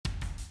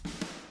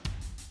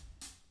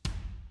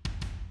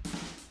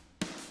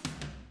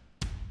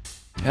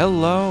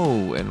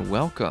Hello and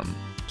welcome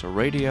to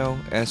Radio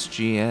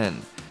SGN.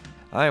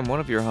 I am one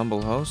of your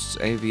humble hosts,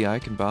 A.V.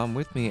 Eichenbaum.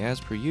 With me, as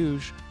per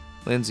usual,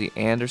 Lindsay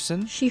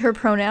Anderson. She, her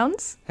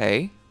pronouns.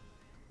 Hey.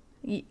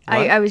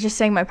 I was just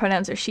saying my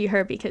pronouns are she,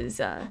 her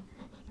because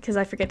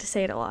I forget to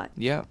say it a lot.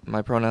 Yeah,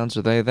 my pronouns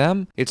are they,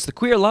 them. It's the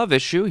queer love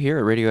issue here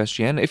at Radio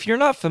SGN. If you're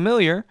not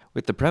familiar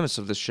with the premise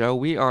of the show,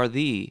 we are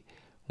the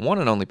one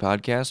and only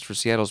podcast for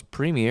Seattle's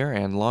premier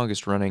and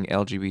longest running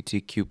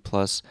LGBTQ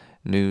plus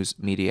news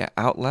media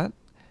outlet,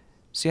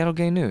 Seattle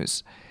Gay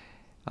News.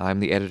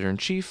 I'm the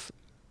editor-in-chief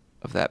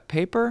of that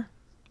paper,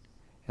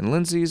 and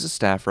Lindsay is a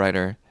staff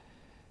writer,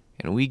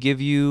 and we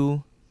give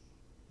you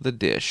the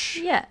dish.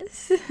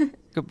 Yes.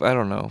 I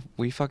don't know.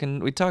 We talk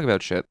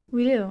about shit.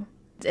 We do.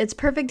 It's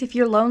perfect if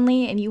you're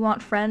lonely and you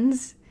want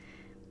friends.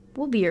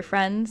 We'll be your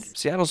friends.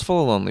 Seattle's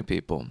full of lonely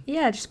people.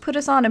 Yeah, just put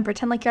us on and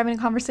pretend like you're having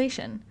a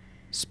conversation.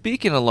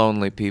 Speaking of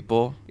lonely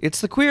people,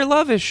 it's the queer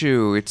love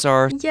issue. It's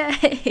our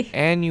Yay!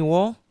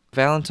 annual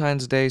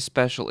Valentine's Day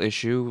special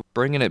issue,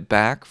 bringing it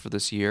back for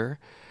this year.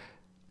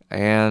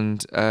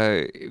 And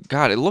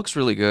God, it looks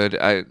really good.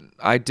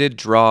 I did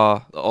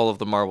draw all of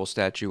the marble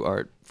statue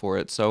art for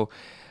it, so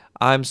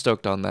I'm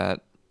stoked on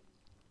that.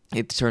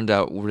 It turned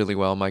out really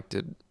well. Mike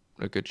did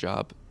a good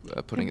job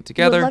putting it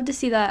together. Would love to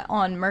see that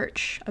on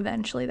merch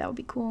eventually. That would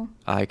be cool.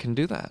 I can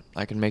do that.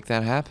 I can make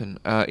that happen.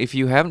 If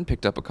you haven't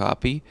picked up a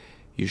copy,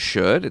 you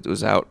should. It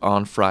was out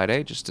on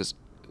Friday, just as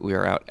we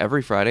are out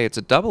every Friday. It's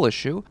a double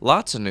issue.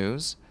 Lots of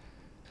news.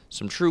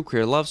 Some true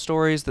queer love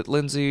stories that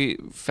Lindsay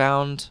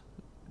found.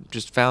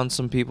 Just found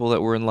some people that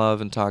were in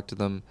love and talked to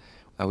them.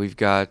 We've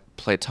got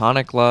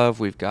platonic love.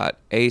 We've got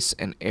ace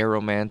and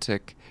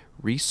aromantic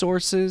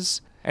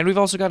resources. And we've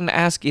also got an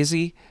Ask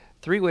Izzy.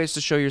 3 ways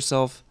to show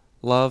yourself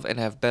love and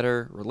have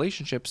better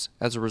relationships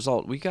as a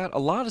result. We got a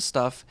lot of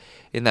stuff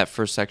in that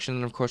first section.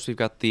 And of course, we've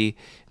got the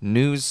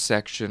news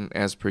section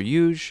as per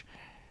usual.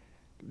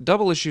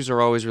 Double issues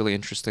are always really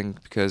interesting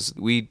because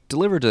we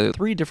deliver to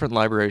 3 different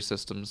library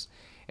systems.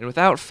 And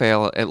without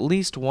fail, at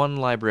least one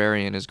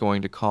librarian is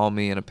going to call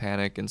me in a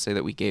panic and say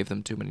that we gave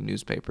them too many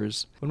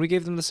newspapers. When we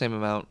gave them the same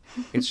amount,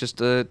 it's just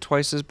a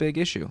twice as big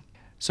issue.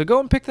 So go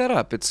and pick that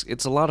up. It's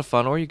a lot of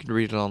fun, or you can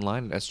read it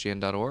online at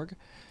sgn.org.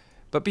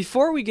 But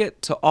before we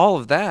get to all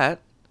of that,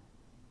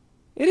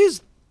 it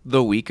is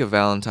the week of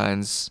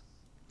Valentine's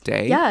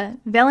Day. Yeah,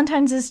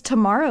 Valentine's is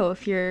tomorrow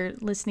if you're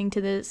listening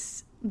to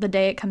this the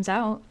day it comes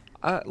out.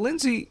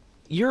 Lindsay,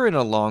 you're in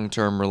a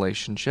long-term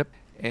relationship,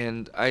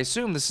 and I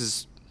assume this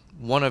is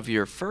one of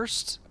your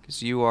first,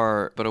 because you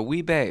are but a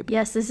wee babe.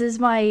 Yes, this is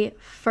my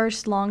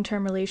first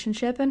long-term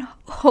relationship and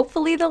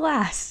hopefully the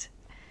last.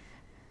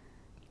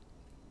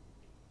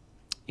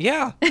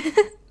 Yeah.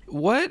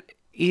 What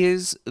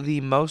is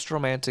the most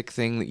romantic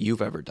thing that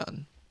you've ever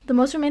done? The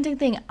most romantic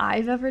thing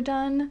I've ever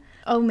done?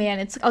 Oh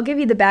man, I'll give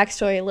you the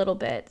backstory a little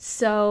bit.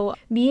 So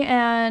me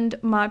and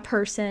my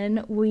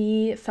person,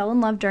 we fell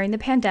in love during the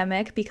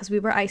pandemic because we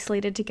were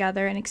isolated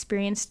together and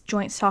experienced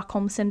joint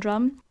Stockholm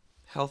syndrome.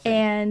 Healthy.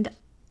 And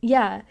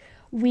yeah,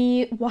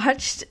 we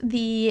watched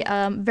the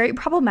very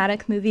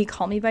problematic movie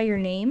Call Me By Your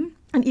Name.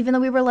 And even though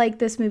we were like,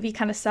 this movie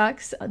kind of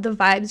sucks, the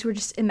vibes were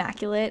just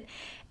immaculate.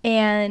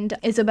 And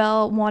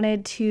Isabel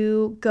wanted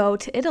to go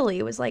to Italy.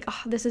 It was like,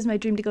 oh, this is my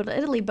dream to go to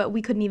Italy, but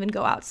we couldn't even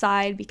go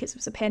outside because it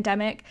was a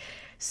pandemic.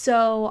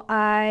 So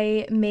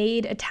I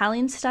made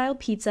Italian-style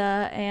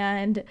pizza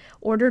and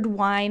ordered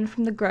wine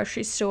from the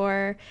grocery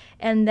store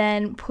and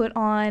then put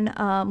on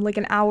like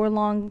an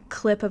hour-long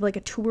clip of like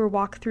a tour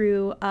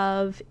walkthrough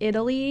of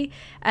Italy.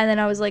 And then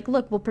I was like,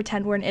 look, we'll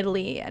pretend we're in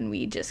Italy. And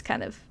we just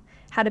kind of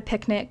had a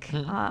picnic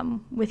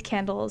with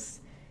candles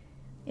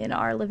in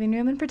our living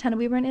room and pretended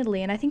we were in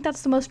Italy. And I think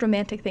that's the most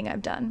romantic thing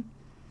I've done.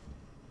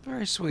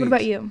 Very sweet. What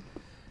about you?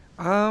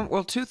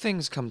 Well, 2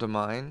 things come to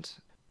mind.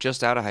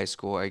 Just out of high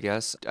school, I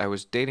guess. I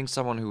was dating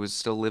someone who was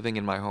still living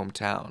in my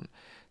hometown.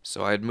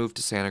 So I had moved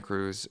to Santa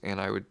Cruz, and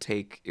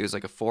it was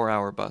like a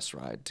 4-hour bus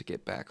ride to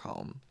get back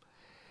home.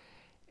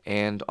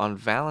 And on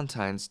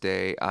Valentine's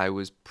Day, I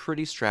was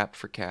pretty strapped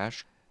for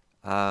cash.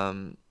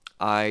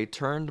 I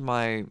turned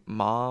my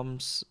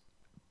mom's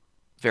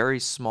very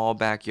small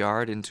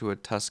backyard into a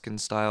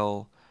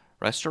Tuscan-style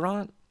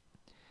restaurant.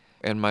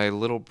 And my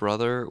little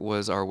brother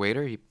was our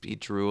waiter. He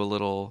drew a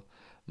little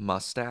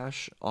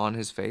mustache on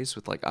his face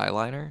with like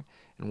eyeliner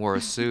and wore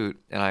a suit.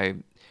 And I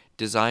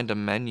designed a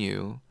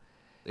menu.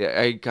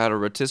 I got a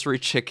rotisserie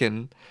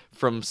chicken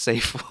from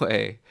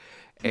Safeway.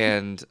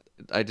 And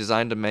I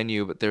designed a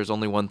menu, but there's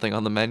only one thing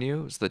on the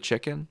menu. It's the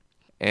chicken.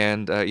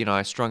 And,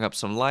 I strung up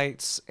some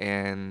lights,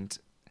 and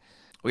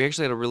we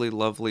actually had a really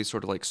lovely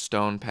sort of like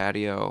stone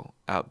patio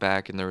out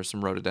back, and there was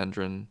some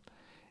rhododendron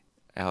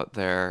out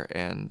there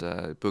and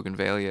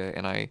bougainvillea,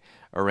 and I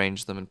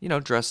arranged them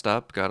and, dressed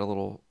up, got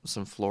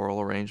some floral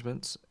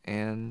arrangements,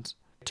 and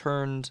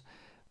turned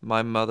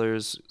my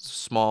mother's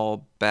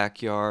small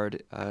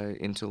backyard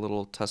into a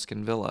little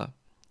Tuscan villa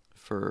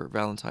for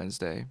Valentine's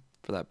Day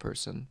for that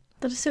person.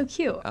 That is so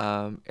cute.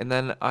 And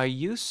then I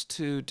used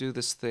to do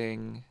this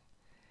thing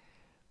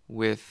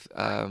with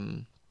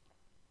an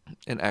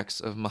ex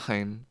of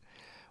mine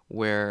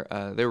where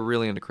they were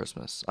really into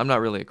Christmas. I'm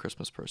not really a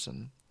Christmas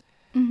person,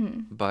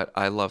 but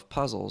I love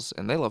puzzles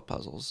and they love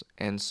puzzles.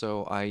 And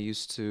so I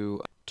used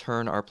to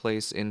turn our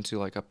place into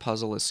like a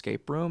puzzle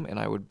escape room, and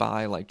I would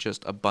buy like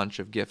just a bunch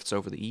of gifts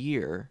over the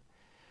year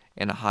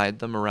and hide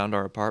them around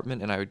our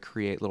apartment, and I would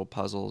create little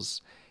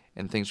puzzles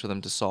and things for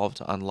them to solve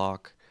to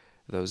unlock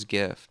those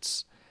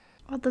gifts.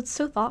 Oh, that's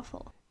so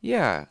thoughtful.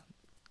 Yeah.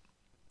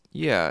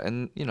 Yeah,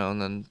 and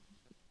and then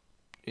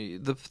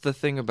the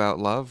thing about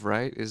love,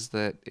 right, is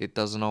that it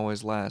doesn't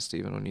always last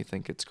even when you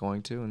think it's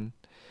going to, and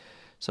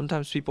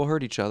sometimes people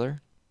hurt each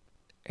other.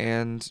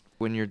 And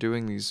when you're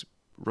doing these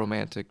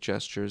romantic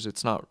gestures,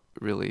 it's not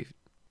really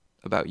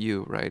about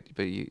you, right?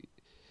 But you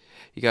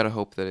got to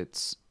hope that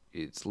it's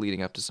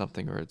leading up to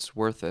something or it's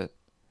worth it.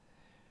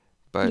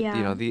 But,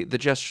 Yeah. the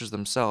gestures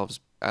themselves,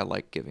 I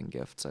like giving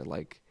gifts. I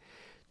like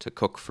to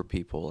cook for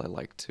people. I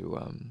like to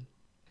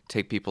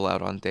take people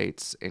out on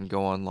dates and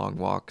go on long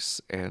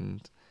walks.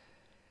 And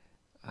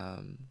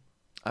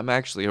I'm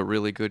actually a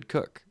really good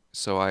cook.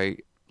 So I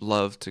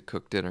love to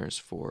cook dinners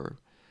for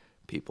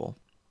people.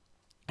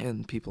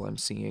 And people I'm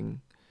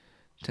seeing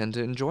tend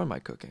to enjoy my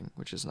cooking,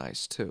 which is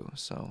nice too.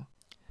 So,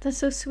 That's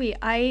so sweet.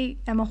 I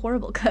am a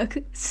horrible cook,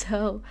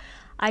 so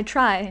I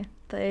try.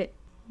 But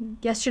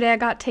yesterday I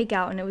got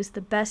takeout and it was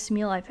the best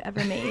meal I've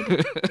ever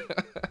made.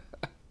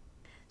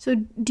 So,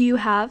 do you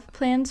have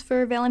plans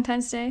for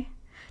Valentine's Day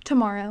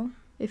tomorrow?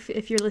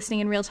 If you're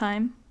listening in real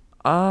time.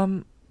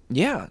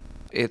 yeah,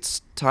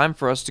 it's time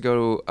for us to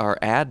go to our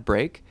ad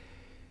break.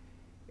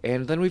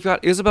 And then we've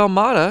got Isabel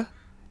Mata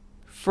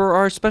for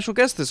our special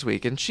guest this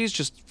week, and she's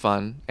just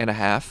fun and a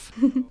half.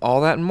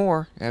 All that and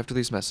more after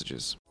these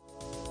messages.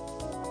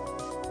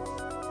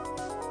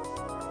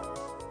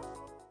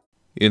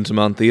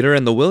 Intiman Theater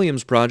and the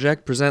Williams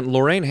Project present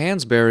Lorraine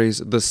Hansberry's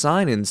The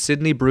Sign in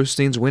Sidney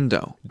Brustein's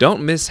Window.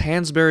 Don't miss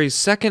Hansberry's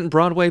second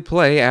Broadway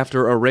play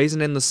after A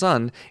Raisin in the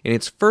Sun in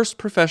its first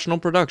professional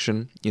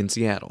production in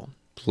Seattle.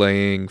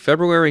 Playing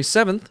February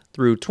 7th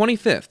through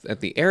 25th at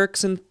the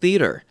Erickson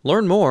Theater.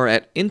 Learn more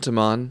at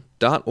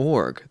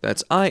intiman.org.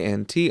 That's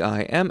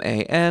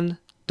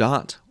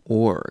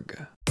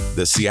INTIMAN.org.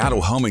 The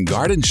Seattle Home and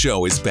Garden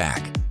Show is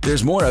back.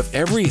 There's more of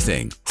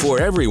everything for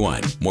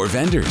everyone. More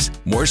vendors,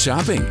 more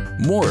shopping,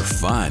 more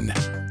fun.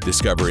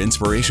 Discover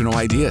inspirational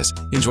ideas,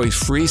 enjoy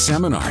free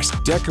seminars,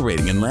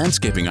 decorating and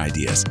landscaping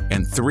ideas,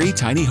 and 3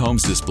 tiny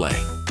homes display.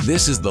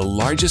 This is the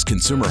largest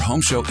consumer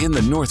home show in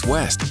the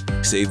Northwest.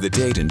 Save the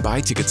date and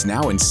buy tickets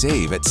now and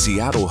save at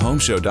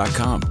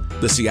seattlehomeshow.com.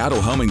 The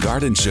Seattle Home and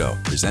Garden Show,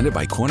 presented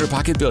by Corner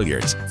Pocket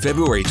Billiards,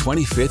 February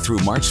 25th through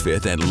March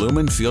 5th at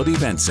Lumen Field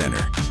Event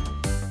Center.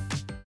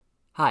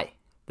 Hi,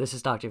 this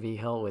is Dr. V.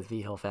 Hill with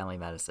V. Hill Family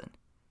Medicine.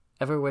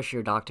 Ever wish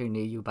your doctor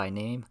knew you by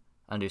name,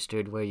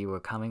 understood where you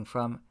were coming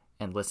from,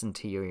 and listened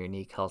to your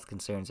unique health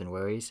concerns and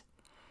worries?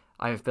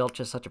 I have built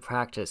just such a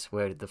practice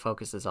where the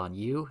focus is on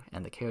you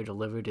and the care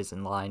delivered is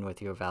in line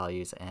with your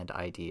values and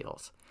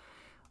ideals.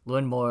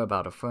 Learn more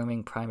about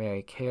affirming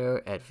primary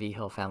care at V.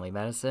 Hill Family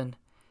Medicine.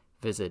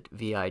 Visit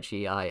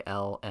vigilmd.com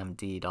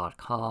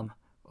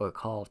or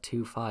call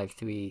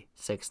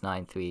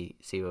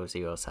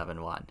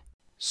 253-693-0071.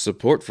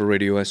 Support for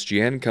Radio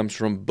SGN comes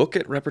from Book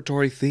It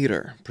Repertory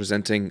Theater,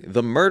 presenting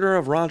The Murder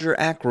of Roger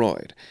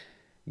Ackroyd.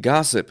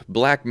 Gossip,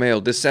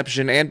 blackmail,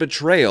 deception, and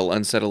betrayal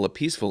unsettle a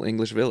peaceful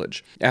English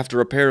village. After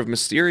a pair of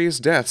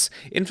mysterious deaths,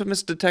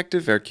 infamous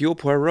detective Hercule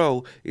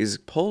Poirot is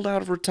pulled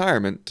out of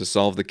retirement to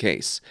solve the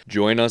case.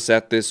 Join us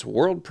at this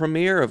world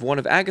premiere of one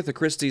of Agatha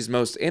Christie's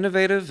most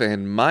innovative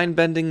and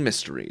mind-bending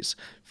mysteries.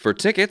 For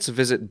tickets,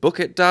 visit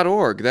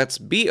bookit.org. That's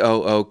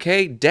BOOK-it.org.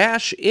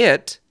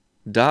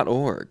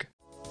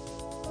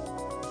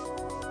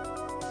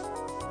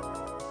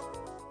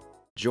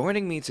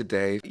 Joining me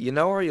today, you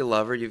know her, you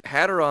love her, you've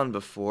had her on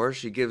before.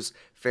 She gives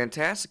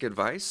fantastic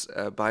advice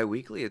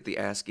bi-weekly at the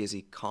Ask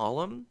Izzy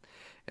column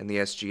and the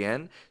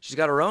SGN. She's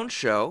got her own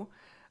show.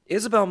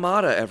 Isabel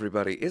Mata,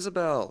 everybody.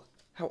 Isabel,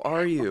 how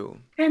are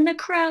you? And the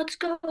crowds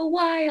go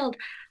wild.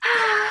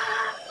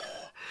 Ah!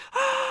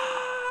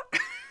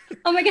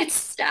 Oh my God,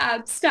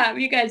 stop.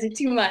 You guys are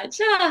too much.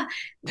 Ah.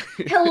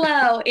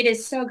 Hello, it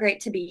is so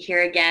great to be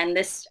here again.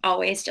 This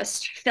always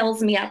just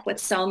fills me up with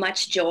so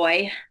much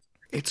joy.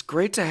 It's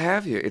great to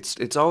have you.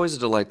 It's always a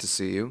delight to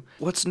see you.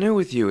 What's new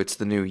with you? It's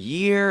the new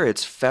year.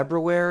 It's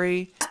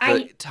February.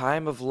 It's the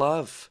time of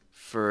love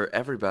for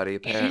everybody,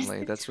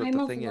 apparently. That's what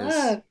the thing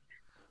is.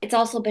 It's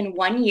also been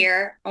 1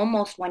 year,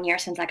 almost 1 year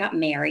since I got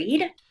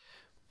married.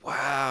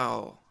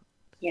 Wow.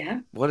 Yeah.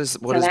 What is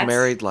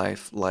married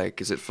life like?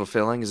 Is it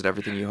fulfilling? Is it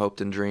everything you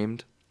hoped and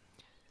dreamed?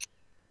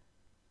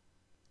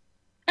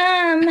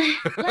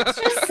 Let's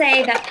just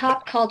say that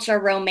pop culture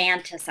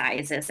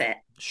romanticizes it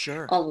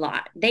Sure. a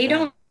lot. They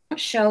don't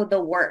show the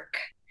work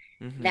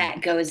Mm-hmm.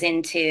 that goes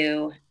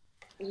into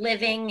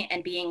living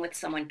and being with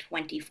someone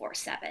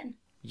 24/7.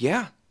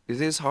 Yeah,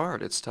 it is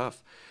hard. It's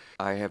tough.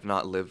 I have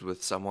not lived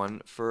with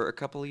someone for a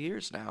couple of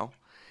years now,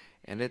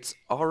 and it's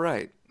all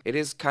right. It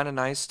is kind of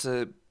nice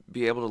to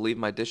be able to leave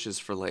my dishes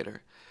for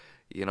later.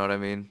 You know what I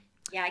mean?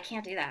 Yeah, I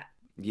can't do that.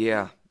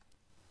 Yeah.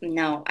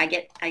 No, I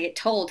get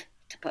told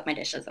to put my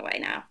dishes away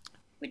now,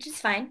 which is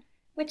fine.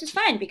 Which is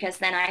fine because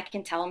then I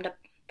can tell them to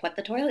put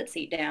the toilet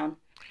seat down.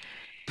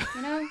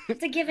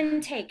 It's a give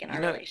and take in You our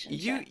know, you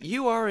relationship.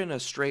 you are in a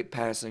straight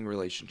passing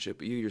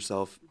relationship. You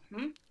yourself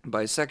Hmm.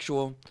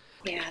 bisexual.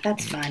 Yeah,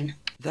 that's fun.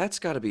 That's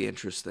got to be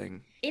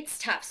interesting. It's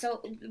tough.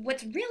 So,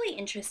 what's really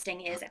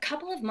interesting is a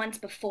couple of months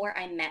before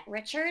I met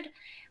Richard,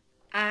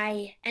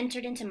 I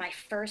entered into my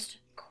first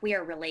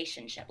queer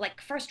relationship,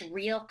 like first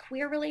real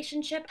queer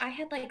relationship. I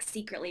had like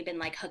secretly been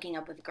like hooking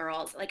up with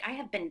girls. Like I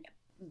have been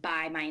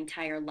bi my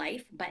entire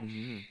life, but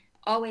Hmm.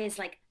 always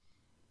like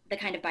the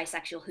kind of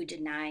bisexual who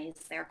denies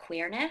their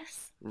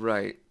queerness.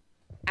 Right.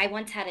 I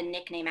once had a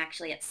nickname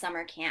actually at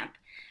summer camp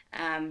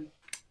um,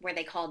 where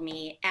they called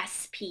me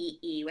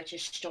SPE, which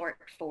is short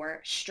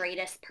for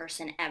straightest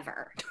person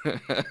ever,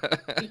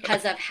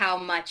 because of how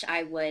much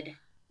I would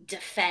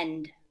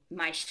defend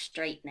my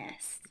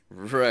straightness,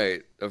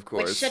 Right, of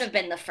which should course. have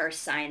been the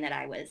first sign that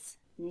I was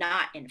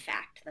not, in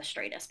fact, the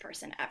straightest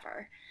person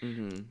ever.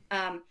 Hmm.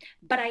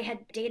 But I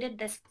had dated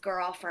this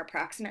girl for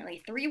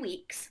approximately 3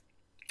 weeks,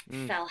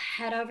 Mm. fell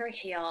head over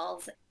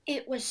heels.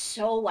 It was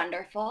so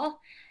wonderful.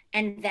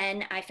 And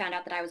then I found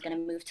out that I was going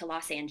to move to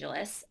Los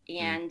Angeles, Mm.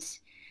 and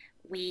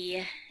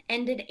we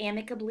ended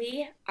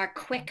amicably. Our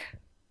quick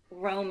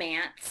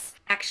romance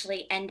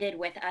actually ended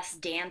with us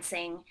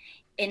dancing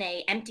in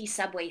a empty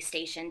subway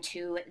station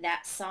to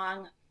that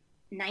song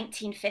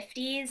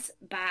 1950s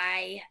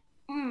by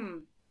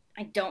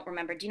I don't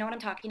remember. Do you know what I'm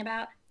talking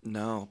about?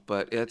 No,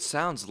 but it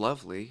sounds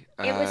lovely.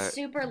 It was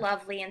super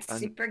lovely and And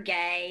super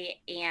gay,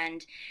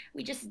 and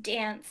we just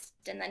danced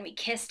and then we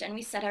kissed and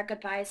we said our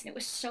goodbyes, and it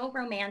was so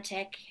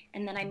romantic.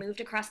 And then I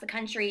moved across the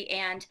country,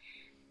 and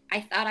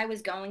I thought I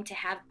was going to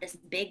have this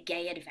big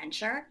gay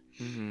adventure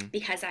hmm.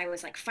 because I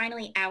was like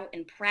finally out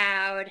and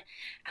proud.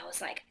 I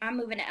was like, I'm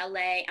moving to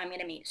LA. I'm going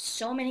to meet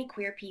so many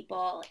queer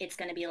people. It's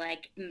going to be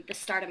like the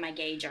start of my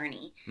gay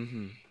journey.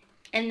 Hmm.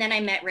 And then I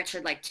met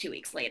Richard like 2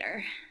 weeks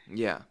later,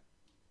 Yeah.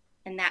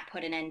 and that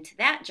put an end to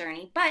that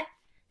journey. But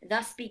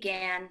thus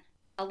began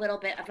a little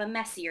bit of a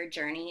messier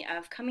journey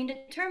of coming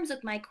to terms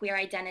with my queer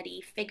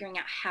identity, figuring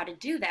out how to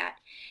do that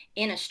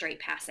in a straight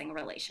passing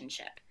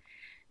relationship,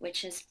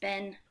 which has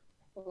been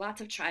lots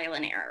of trial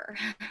and error.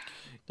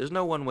 There's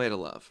no one way to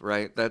love,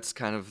 right? That's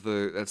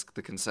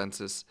the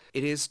consensus.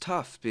 It is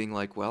tough being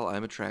like, well,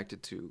 I'm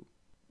attracted to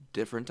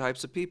different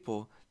types of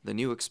people than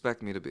you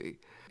expect me to be.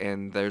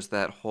 And there's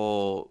that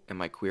whole,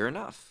 am I queer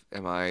enough?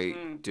 Am I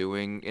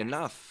doing Yes.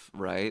 enough,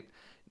 right?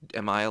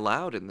 Am I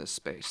allowed in this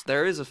space?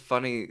 There is a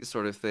funny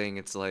sort of thing.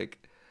 It's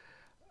like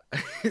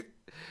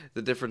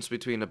the difference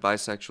between a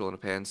bisexual and a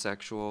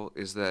pansexual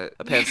is that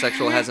a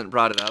pansexual Yeah. hasn't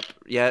brought it up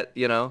yet,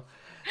 you know?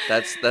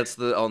 That's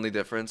the only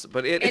difference.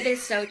 But it It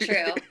is so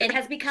true. It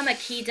has become a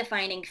key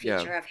defining yeah.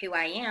 feature of who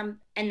I am.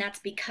 And that's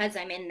because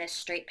I'm in this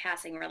straight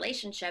passing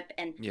relationship.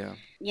 And, Yeah.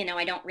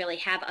 I don't really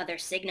have other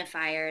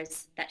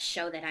signifiers that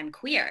show that I'm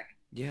queer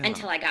Yeah.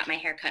 until I got my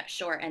hair cut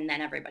short. And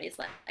then everybody's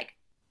like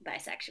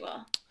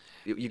bisexual.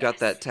 You got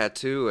that Yes.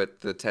 tattoo at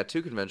the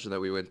tattoo convention that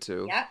we went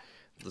to. Yep.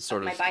 The Of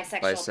sort my of bisexual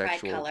pride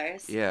bisexual.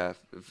 colors. Yeah,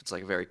 it's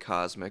like very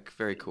cosmic,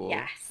 very cool.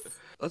 Yes.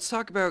 Let's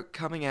talk about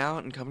coming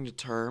out and coming to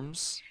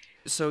terms.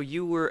 So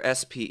you were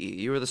SPE.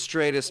 You were the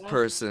straightest Yep.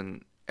 person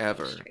So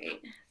ever.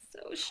 straight.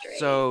 So straight.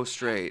 So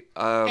straight.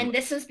 And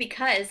this was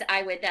because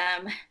I would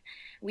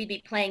we'd be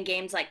playing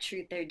games like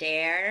Truth or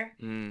Dare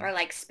Mm. or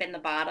like Spin the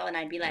Bottle, and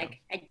I'd be Yeah. like,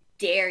 I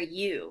dare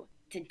you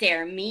to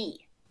dare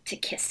me to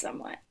kiss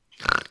someone.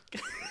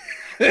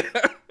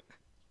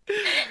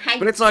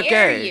 But I it's not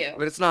dare gay. you.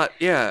 But it's not.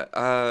 Yeah.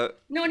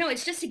 No, no,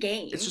 it's just a It's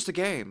game. just a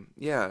game.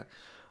 Yeah.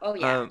 Oh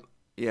yeah. Um.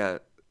 Yeah.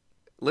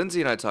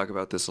 Lindsay and I talk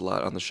about this a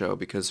lot on the show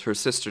because her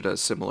sister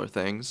does similar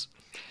things.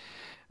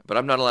 But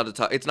I'm not allowed to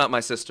talk. It's not my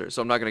sister,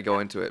 so I'm not going to go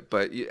Yep. into it.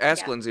 But you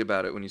ask Yep. Lindsay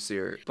about it when you see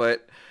her.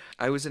 But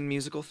I was in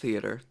musical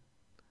theater,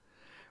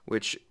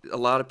 which a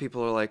lot of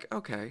people are like,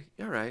 okay,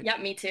 all right. Yep,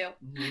 me too.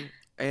 Hmm.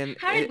 And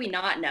How did we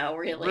not know,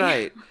 really?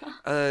 right,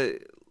 uh,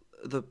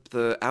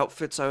 the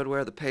outfits I would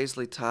wear, the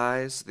paisley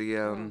ties,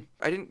 Mm.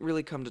 I didn't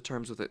really come to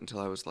terms with it until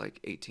I was like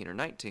 18 or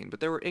 19. But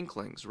there were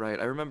inklings, right?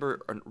 I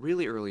remember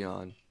really early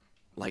on,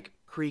 like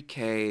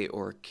pre-K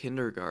or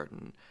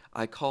kindergarten,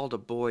 I called a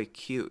boy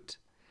cute.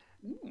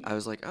 I Mm.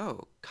 was like,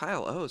 oh,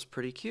 Kyle O's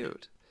pretty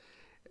cute.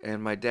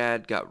 And my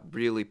dad got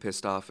really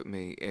pissed off at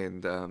me,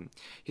 and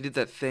he did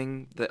that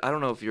thing that I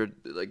don't know if you're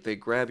like they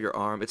grab your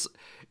arm. It's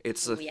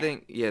a Oh yeah.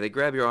 thing. Yeah, they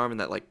grab your arm in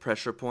that like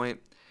pressure point,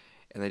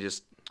 and they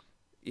just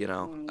you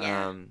know.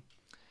 Yeah.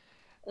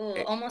 Oh,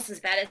 It, almost as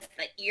bad as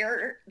the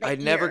ear. I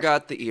The never ear.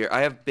 got the ear.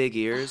 I have big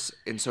ears,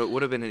 and so it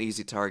would have been an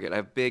easy target. I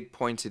have big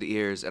pointed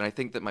ears, and I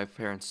think that my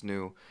parents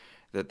knew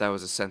that that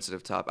was a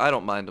sensitive top. I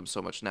don't mind them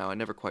so much now. I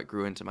never quite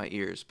grew into my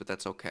ears, but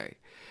that's okay.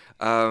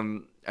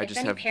 I If just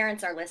any have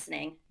parents are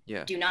listening,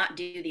 yeah. do not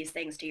do these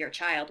things to your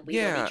child. We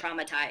will be Yeah,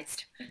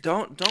 traumatized.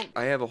 don't.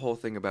 I have a whole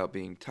thing about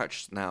being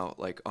touched now,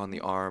 like on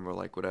the arm or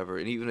like whatever,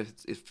 and even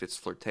if it's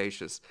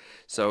flirtatious.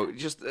 So Yeah.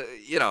 just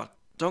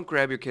don't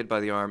grab your kid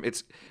by the arm.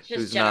 It's It's just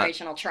who's not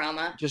generational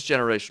trauma. just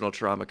generational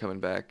trauma coming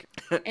back.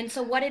 And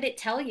so what did it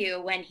tell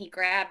you when he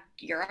grabbed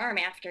your arm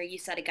after you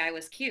said a guy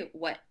was cute?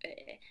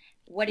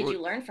 What did Well,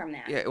 you learn from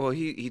that? yeah, well,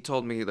 he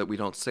told me that we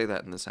don't say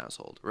that in this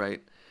household,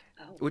 right?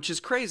 Oh. Which is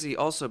crazy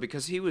also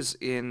because he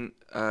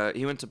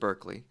went to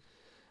Berkeley.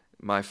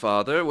 My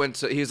father went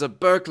to he's a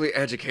Berkeley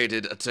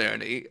educated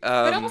attorney.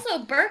 But also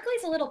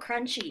Berkeley's a little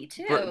crunchy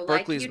too. Like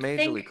Berkeley's you'd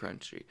majorly think.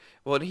 crunchy.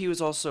 Well, and he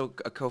was also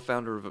a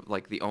co-founder of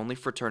like the only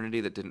fraternity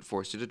that didn't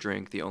force you to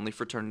drink, the only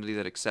fraternity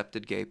that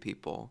accepted gay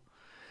people.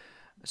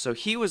 So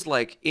he was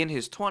like in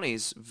his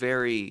 20s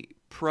very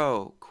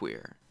pro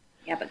queer.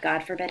 Yeah, but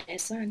God forbid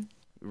his son.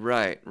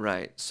 Right,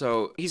 right.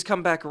 So he's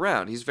come back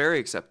around. He's very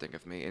accepting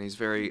of me,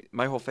 and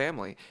my whole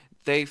family.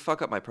 They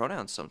fuck up my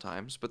pronouns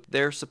sometimes, but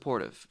they're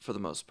supportive for the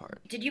most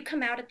part. Did you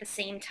come out at the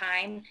same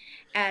time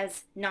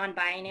as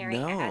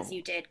non-binary as No,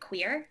 you did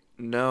queer?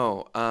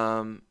 no,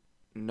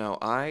 no.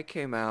 I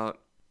came out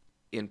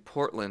in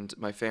Portland.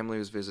 My family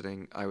was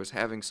visiting. I was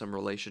having some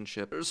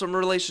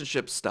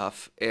relationship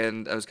stuff,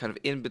 and I was kind of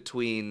in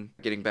between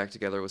getting back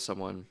together with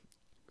someone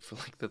for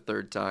like the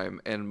third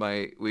time. And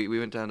we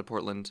went down to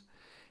Portland,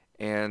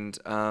 and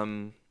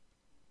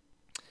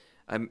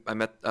I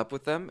met up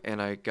with them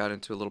and I got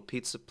into a little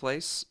pizza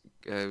place.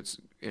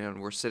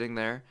 And we're sitting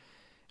there.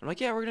 I'm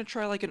like, yeah, we're gonna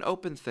try like an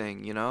open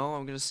thing, you know?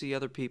 I'm gonna see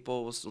other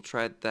people. We'll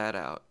try that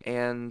out.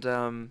 And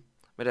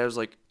my dad was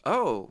like,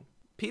 oh,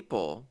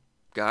 people,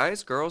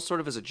 guys, girls, sort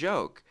of as a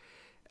joke.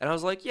 And I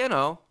was like,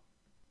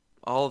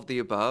 all of the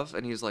above.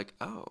 And he's like,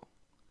 oh,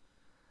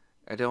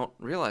 I don't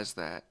realize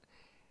that.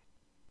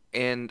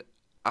 And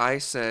I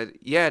said,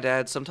 yeah,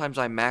 Dad, sometimes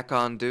I mac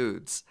on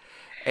dudes.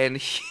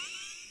 And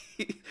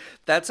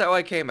that's how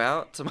I came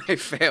out to my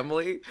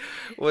family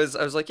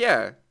I was like,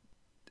 yeah,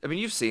 I mean,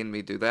 you've seen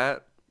me do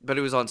that, but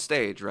it was on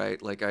stage,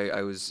 right? Like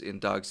I was in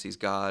Dog Sees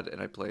God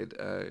and I played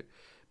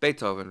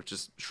Beethoven, which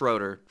is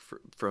Schroeder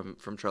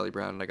from Charlie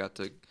Brown, and I got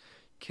to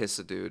kiss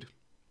a dude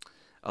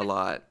a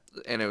lot.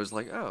 And it was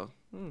like,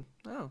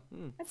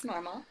 That's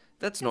normal.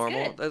 that's That's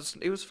normal. good.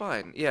 It was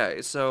fine.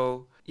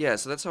 So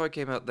that's how I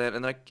came out then,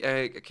 and I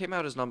came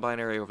out as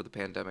non-binary over the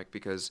pandemic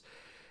because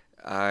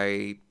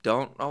I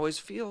don't always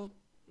feel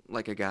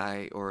like a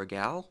guy or a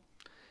gal.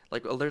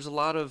 Like there's a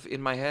lot of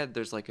in my head.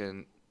 There's like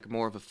a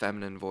more of a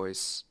feminine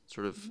voice,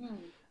 sort of,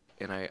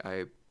 and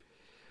I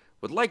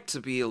would like to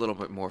be a little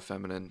bit more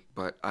feminine,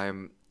 but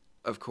I'm,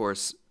 of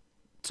course,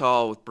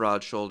 tall with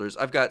broad shoulders.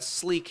 I've got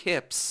sleek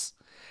hips,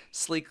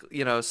 sleek,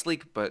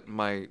 but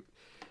my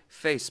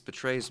face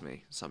betrays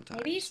me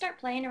Maybe you sometimes. start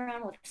playing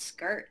around with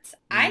skirts.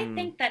 I Mm,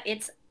 think that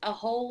it's a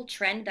whole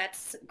trend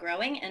that's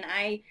growing and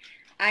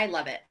I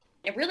love it.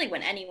 It really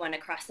when anyone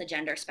across the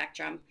gender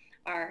spectrum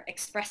are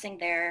expressing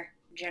their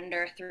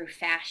gender through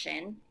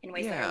fashion in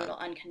ways that are a yeah. little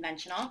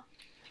unconventional.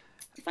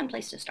 It's a fun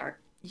place to start.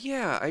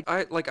 Yeah,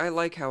 I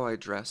like how I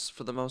dress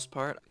for the most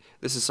part.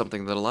 This is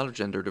something that a lot of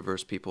gender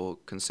diverse people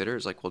consider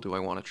is like, well, do I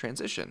want to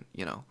transition,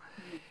 you know?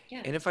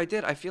 Yeah. And if I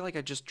did, I feel like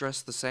I just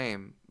dress the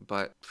same,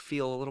 but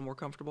feel a little more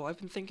comfortable. I've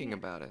been thinking Yeah.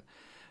 about it,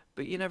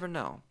 but you never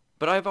know.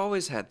 But I've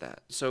always had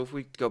that. So if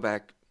we go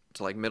back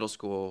to like middle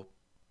school,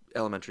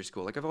 elementary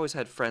school, like I've always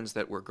had friends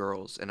that were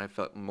girls, and I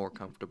felt more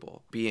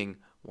comfortable being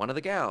one of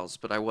the gals,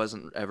 but I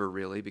wasn't ever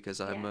really because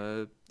Yeah.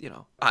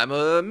 I'm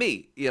a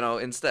me,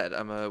 instead.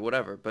 I'm a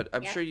whatever. But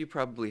I'm Yeah. sure you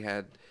probably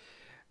had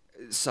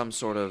some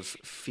sort of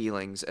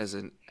feelings as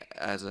an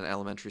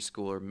elementary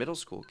school or middle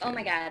school Oh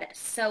my kid. God,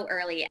 so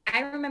early. I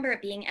remember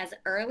it being as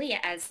early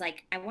as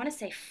like, I want to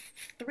say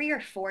 3 or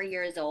 4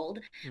 years old.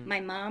 Mm. My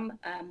mom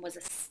was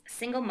a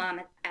single mom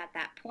at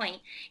that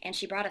point, and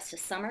she brought us to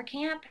summer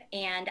camp,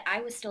 and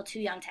I was still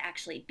too young to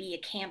actually be a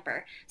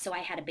camper, so I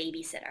had a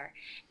babysitter.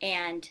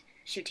 And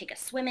she would take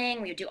us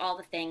swimming, we would do all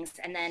the things,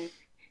 and then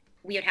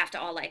we would have to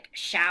all like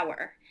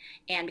shower.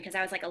 And because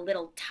I was like a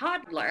little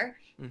toddler,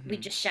 we'd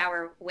Hmm. just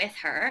shower with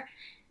her,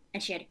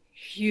 and she had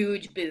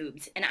huge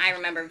boobs, and I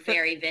remember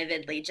very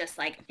vividly just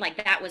like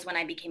that was when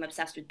I became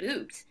obsessed with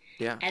boobs.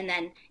 Yeah. And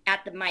then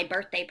at my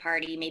birthday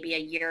party maybe a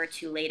year or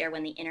two later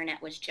when the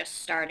internet was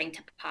just starting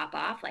to pop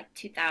off, like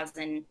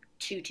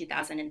 2002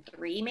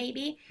 2003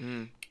 maybe,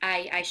 Mm.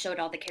 I showed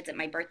all the kids at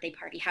my birthday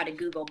party how to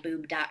google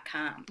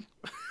boob.com.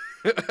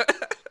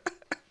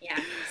 Yeah,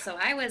 so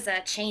I was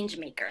a change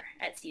maker,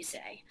 as you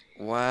say.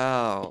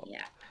 Wow.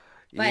 Yeah,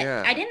 but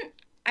i Yeah. didn't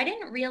i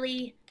didn't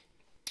really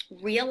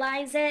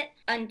realize it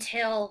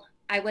until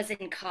I was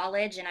in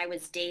college and I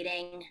was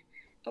dating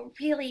a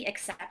really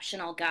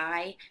exceptional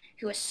guy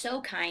who was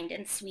so kind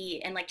and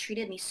sweet and like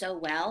treated me so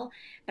well,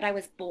 but I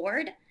was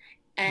bored.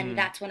 And Mm.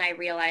 that's when I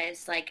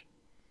realized like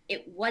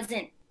it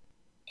wasn't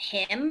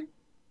him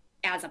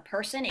as a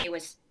person, it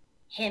was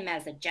him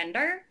as a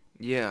gender.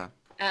 Yeah.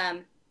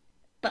 Um,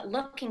 but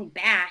looking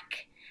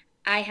back,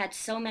 I had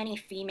so many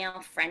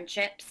female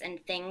friendships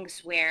and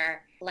things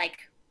where,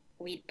 like,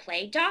 we'd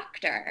play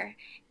doctor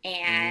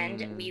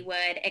and we Mm.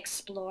 would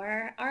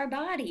explore our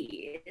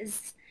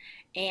bodies.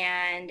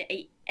 and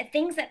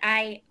things that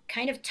I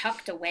kind of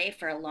tucked away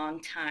for a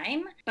long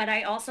time. But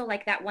I also,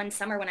 like that one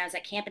summer when I was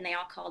at camp and they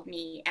all called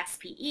me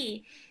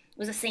SPE,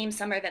 was the same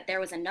summer that there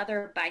was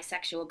another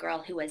bisexual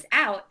girl who was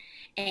out,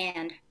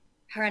 and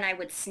her and I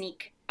would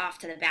sneak off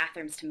to the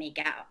bathrooms to make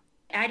out.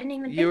 I didn't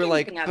even You think were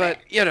like, anything of it.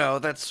 but you know,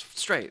 that's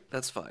straight.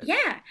 That's fine.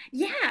 Yeah,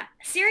 yeah,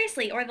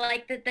 seriously. Or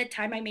like the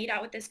time I made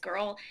out with this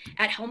girl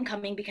at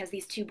homecoming because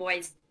these two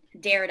boys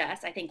dared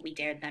us. I think we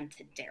dared them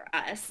to dare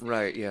us.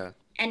 Right, yeah.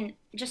 And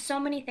just so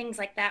many things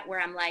like that where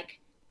I'm like,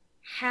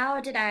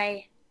 how did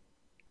I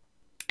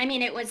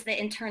mean, it was the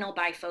internal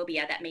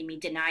biphobia that made me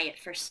deny it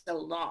for so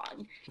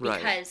long Right.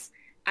 because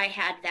I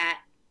had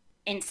that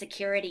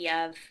insecurity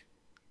of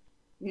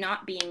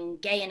not being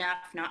gay enough,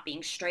 not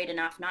being straight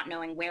enough, not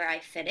knowing where I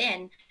fit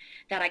in,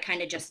 that I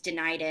kind of just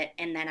denied it.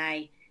 And then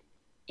I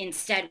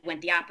instead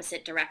went the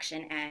opposite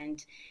direction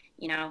and,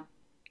 you know,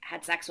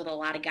 had sex with a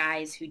lot of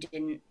guys who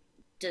didn't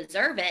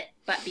deserve it.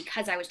 But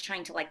because I was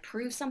trying to like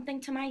prove something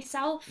to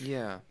myself,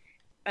 Yeah.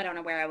 I don't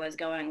know where I was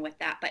going with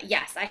that. But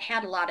yes, I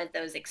had a lot of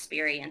those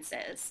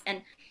experiences.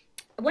 And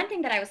one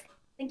thing that I was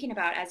thinking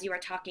about as you were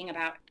talking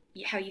about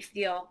how you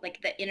feel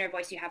like the inner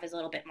voice you have is a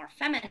little bit more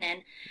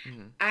feminine,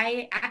 Hmm.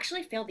 I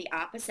actually feel the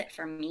opposite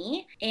for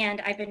me.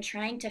 And I've been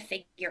trying to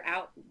figure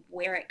out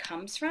where it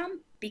comes from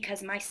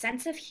because my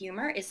sense of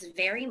humor is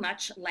very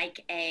much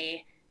like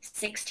a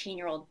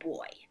 16-year-old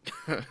boy.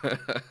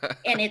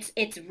 And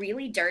it's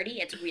really dirty,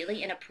 it's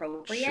really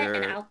inappropriate,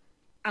 and Sure.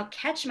 I'll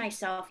catch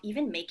myself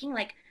even making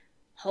like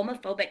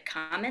homophobic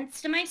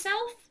comments to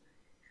myself.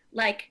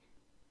 Like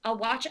I'll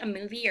watch a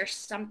movie or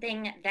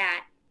something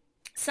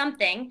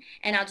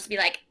and I'll just be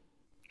like,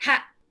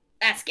 "Ha,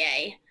 that's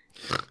gay."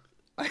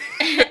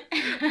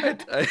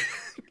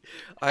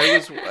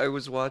 I, I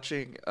was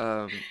watching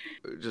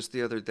just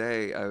the other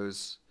day. I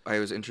was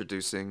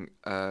introducing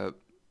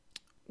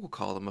we'll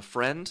call him a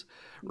friend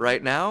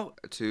right now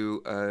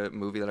to a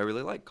movie that I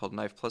really like called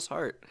Knife Plus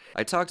Heart.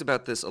 I talked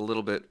about this a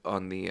little bit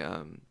on the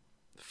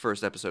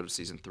first episode of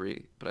season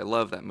 3, but I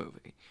love that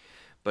movie.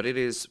 But it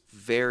is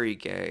very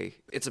gay.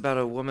 It's about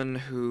a woman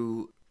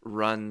who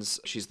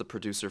she's the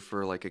producer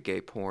for like a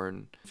gay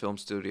porn film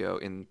studio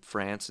in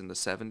France in the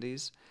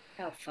 70s,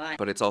 Oh, fun.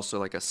 but it's also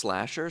like a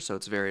slasher, so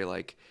it's very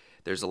like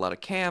there's a lot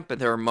of camp and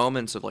there are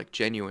moments of like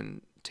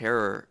genuine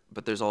terror,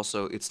 but there's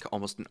also it's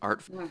almost an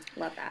art.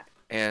 Love that.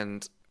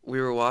 And we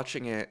were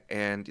watching it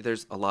and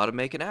there's a lot of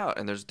making out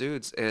and there's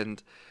dudes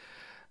and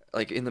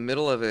like in the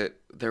middle of it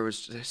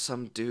there's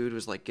some dude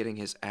was like getting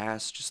his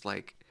ass just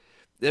like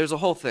there's a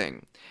whole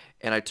thing.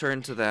 And I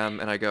turned to them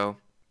and I go,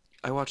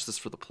 I watched this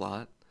for the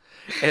plot.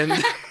 And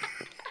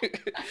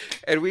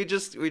and we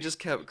just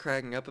kept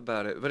cracking up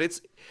about it. But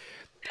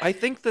I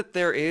think that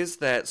there is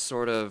that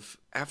sort of,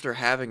 after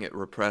having it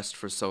repressed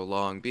for so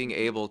long, being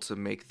able to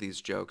make these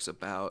jokes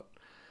about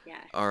Yeah.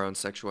 our own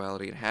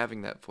sexuality and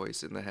having that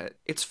voice in the head.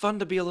 It's fun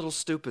to be a little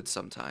stupid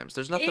sometimes.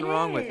 There's It nothing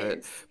wrong with it.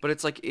 is. But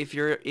it's like if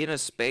you're in a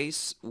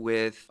space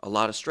with a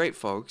lot of straight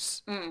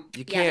folks, you Yeah,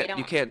 they can't you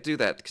don't. can't do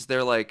that because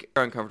they're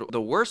uncomfortable.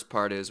 The worst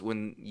part is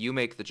when you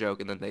make the joke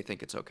and then they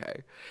think it's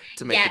okay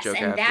to make the Yes, joke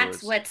and that's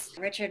afterwards.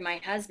 what Richard, my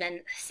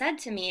husband, said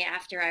to me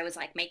after I was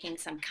like making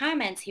some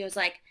comments. He was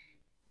like,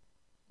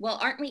 "Well,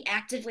 aren't we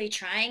actively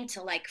trying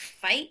to like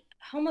fight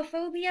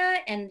homophobia?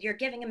 And you're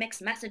giving a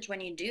mixed message when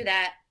you do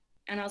that."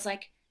 And I was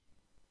like,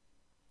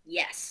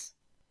 "Yes."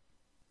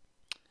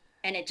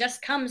 And it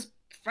just comes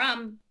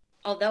from,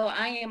 although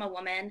I am a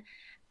woman,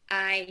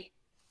 I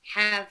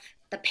have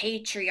the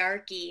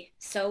patriarchy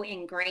so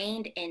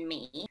ingrained in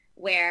me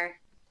where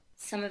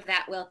some of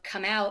that will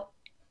come out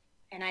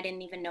and I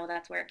didn't even know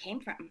that's where it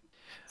came from.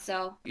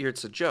 So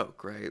It's a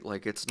joke, right?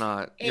 Like it's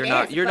not it you're is,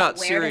 not but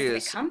where does it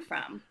serious. come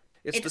from?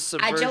 It's the It's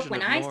I joke subversion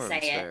when of I say norms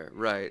it, there,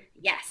 right?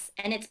 yes,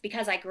 and it's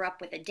because I grew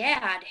up with a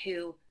dad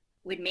who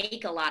would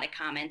make a lot of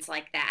comments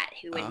like that,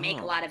 who would make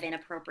a Oh. lot of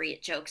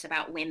inappropriate jokes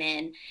about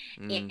women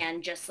Mm,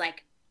 and just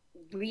like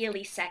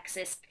really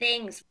sexist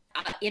things.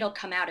 It'll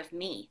come out of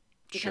me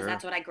because sure.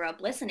 that's what I grew up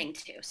listening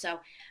to. So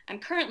I'm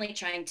currently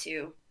trying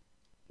to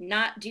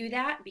not do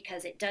that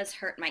because it does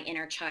hurt my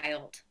inner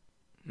child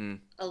Hmm.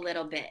 a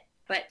little bit.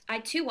 But I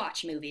too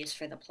watch movies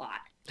for the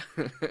plot.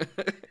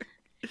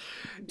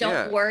 Don't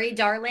Yeah, worry,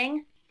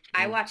 darling.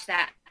 I mm, watch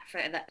that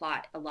for the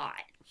plot a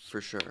lot.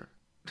 for sure.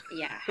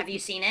 Yeah. Have you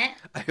seen it?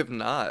 I have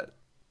not.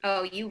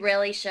 Oh, you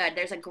really should.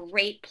 There's a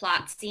great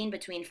plot scene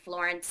between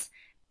Florence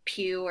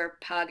Pugh or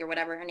Pug or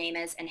whatever her name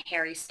is and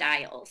Harry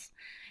Styles.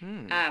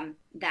 Hmm.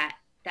 That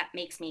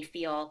makes me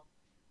feel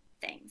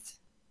things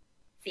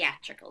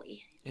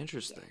theatrically. Yeah.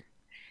 Interesting.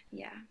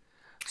 Yeah.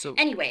 So,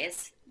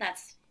 Anyways,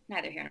 that's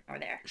neither here nor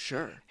there.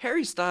 sure.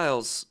 Harry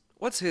Styles,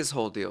 what's his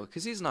whole deal?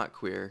 Because he's not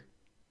queer.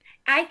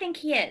 I think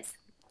he is.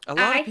 A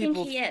lot I of think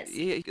people, he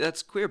is.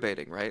 that's queer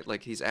baiting, right?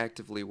 Like he's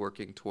actively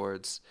working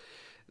towards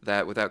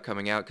that without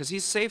coming out because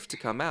he's safe to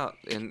come out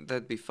and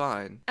that'd be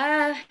fine.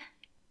 Uh,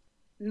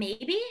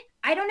 Maybe.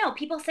 I don't know.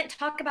 People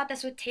talk about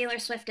this with Taylor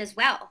Swift as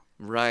well.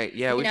 Right.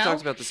 Yeah, You we've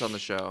talked know? about this on the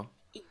show.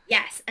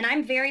 Yes, and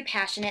I'm very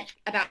passionate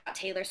about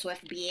Taylor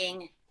Swift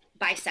being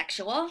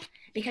bisexual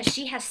because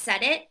she has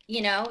said it,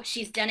 you know,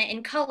 she's done it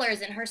in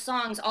colors in her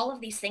songs, all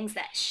of these things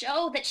that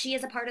show that she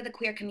is a part of the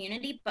queer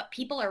community, but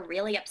people are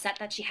really upset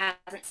that she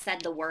hasn't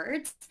said the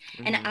words.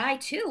 And Mm-hmm. I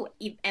too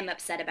am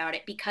upset about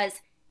it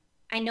because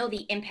I know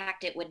the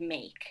impact it would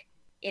make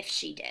if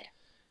she did.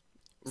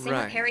 Same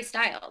with Right. Harry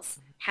Styles.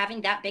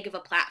 Having that big of a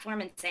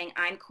platform and saying,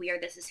 I'm queer,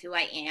 this is who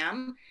I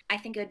am, I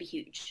think it would be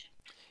huge.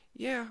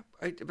 Yeah,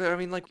 but I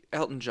mean, like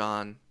Elton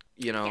John,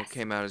 Yes.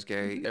 came out as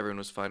gay. Mm-hmm. Everyone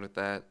was fine with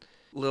that.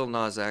 Lil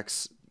Nas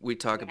X, we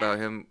talk Yeah. about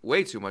him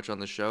way too much on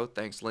the show.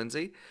 Thanks,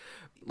 Lindsay.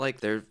 Like,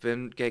 there have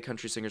been gay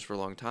country singers for a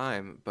long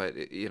time, but,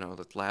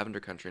 the Lavender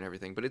Country and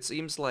everything. But it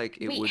seems like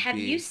it Wait, would have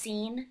you be,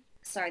 seen?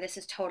 Sorry, this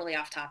is totally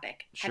off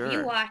topic. Have you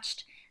sure,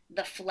 watched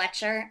the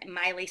Fletcher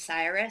Miley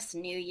Cyrus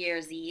New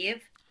Year's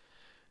Eve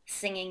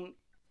singing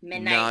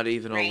Midnight not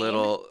even a Rain?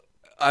 little.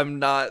 I'm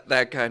not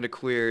that kind of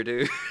queer,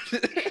 dude.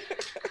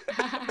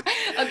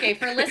 Okay,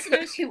 for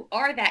listeners who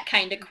are that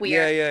kind of Yeah,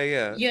 queer, yeah,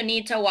 yeah. you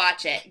need to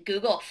watch it.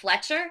 Google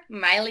Fletcher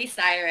Miley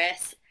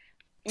Cyrus.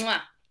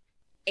 Mwah.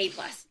 A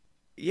plus.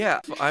 Yeah,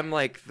 I'm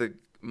like the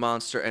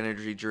Monster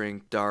Energy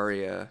drink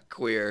Daria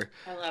queer.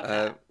 I love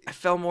that. I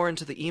fell more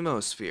into the emo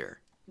sphere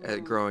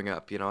Mm, growing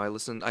up.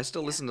 I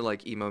still yeah. listen to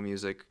like emo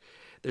music.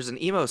 There's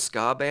an emo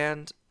ska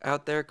band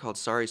out there called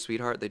Sorry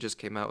Sweetheart. They just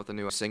came out with a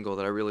new single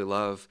that I really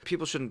love.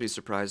 People shouldn't be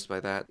surprised by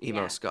that.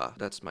 Emo Yeah. ska,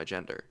 that's my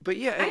gender. But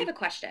yeah, I have a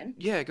question.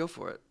 yeah, go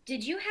for it.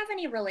 Did you have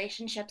any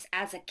relationships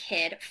as a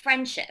kid,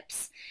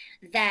 friendships,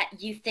 that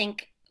you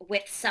think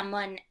with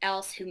someone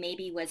else who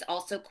maybe was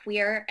also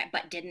queer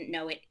but didn't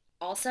know it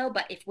also?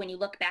 But if when you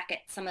look back at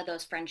some of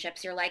those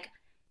friendships, you're like,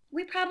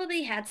 we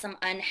probably had some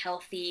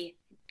unhealthy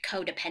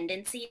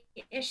codependency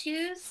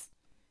issues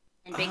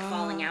and big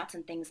falling Uh, outs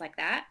and things like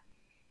that.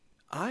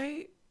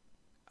 I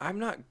I'm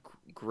not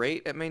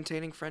great at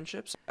maintaining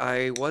friendships.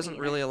 I Me wasn't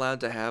either. really allowed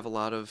to have a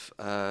lot of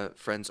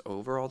friends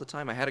over all the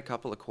time. I had a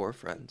couple of core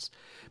friends,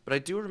 but I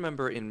do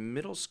remember in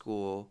middle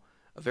school,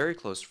 a very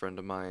close friend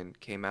of mine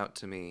came out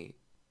to me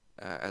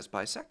as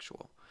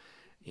bisexual,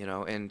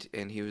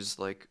 and he was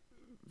like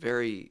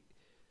very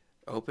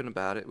open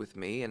about it with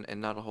me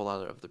and not a whole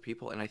lot of other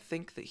people. And I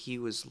think that he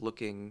was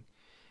looking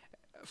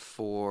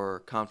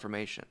for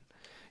confirmation.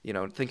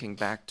 Thinking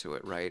back to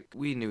it, right?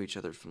 We knew each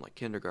other from like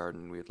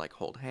kindergarten. We'd like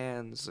hold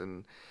hands,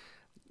 and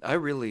I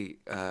really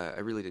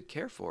did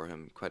care for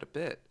him quite a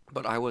bit.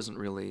 But I wasn't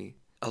really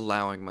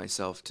allowing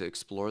myself to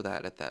explore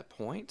that at that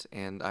point,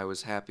 and I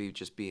was happy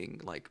just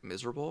being like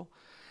miserable.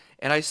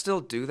 And I still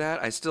do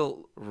that. I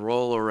still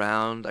roll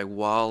around. I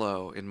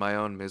wallow in my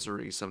own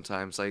misery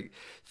sometimes. I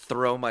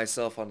throw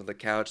myself onto the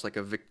couch like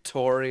a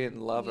Victorian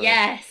lover.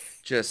 Yes.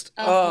 Just,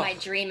 Oh, my oh,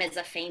 dream is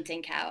a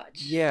fainting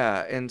couch.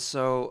 yeah. And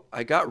so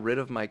I got rid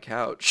of my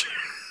couch.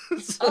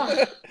 so,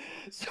 Oh,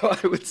 so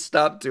I would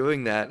stop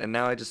doing that. And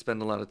now I just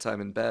spend a lot of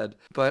time in bed.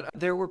 But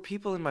there were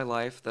people in my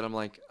life that I'm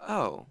like,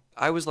 oh,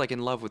 I was like in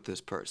love with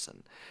this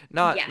person.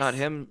 Not yes.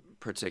 him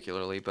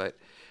particularly, but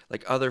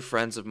like other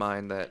friends of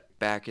mine that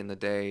back in the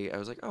day I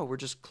was like, oh, we're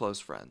just close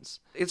friends.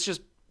 It's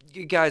just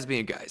guys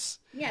being guys,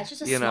 Yeah, it's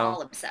just a you know?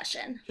 small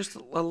obsession. Just a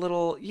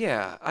little,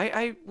 yeah.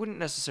 I wouldn't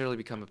necessarily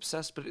become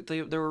obsessed, but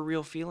there were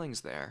real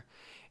feelings there.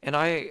 And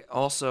I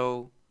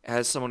also,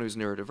 as someone who's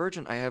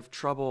neurodivergent, I have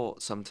trouble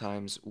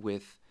sometimes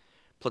with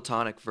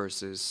platonic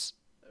versus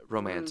Mm.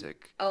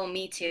 romantic Oh,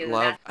 me too.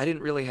 love. That I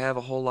didn't really have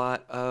a whole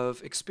lot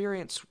of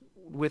experience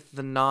with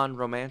the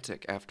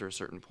non-romantic after a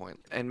certain point.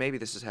 And maybe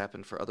this has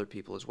happened for other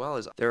people as well,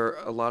 is there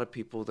are a lot of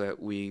people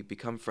that we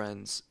become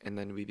friends and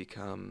then we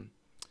become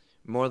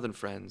more than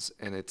friends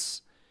and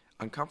it's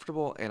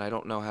uncomfortable and I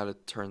don't know how to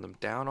turn them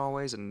down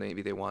always and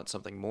maybe they want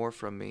something more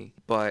from me.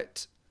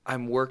 But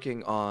I'm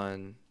working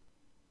on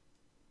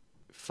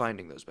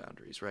finding those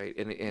boundaries, right?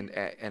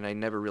 And I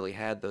never really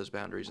had those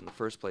boundaries in the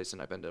first place,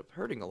 and I've ended up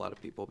hurting a lot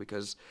of people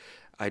because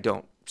I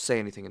don't say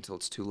anything until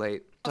it's too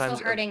late. also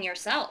Sometimes, hurting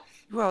yourself.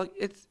 well,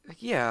 it's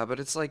yeah, but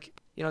it's like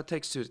it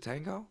takes two to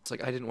tango. It's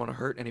like I didn't want to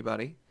hurt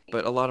anybody,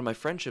 but a lot of my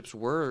friendships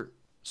were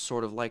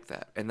sort of like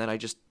that, and then I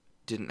just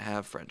didn't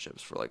have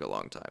friendships for like a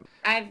long time.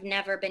 I've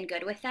never been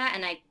good with that,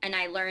 and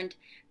I learned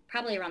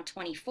probably around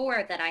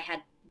 24 that I had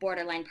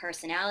borderline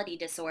personality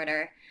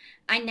disorder.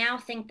 I now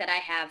think that I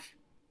have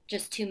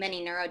just too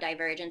many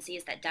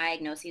neurodivergencies, that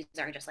diagnoses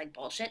are just like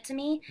bullshit to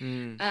me.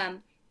 Mm.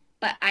 Um,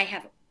 but I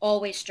have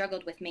always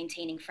struggled with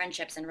maintaining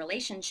friendships and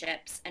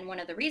relationships, and one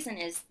of the reason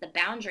is the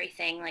boundary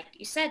thing, like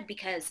you said,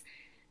 because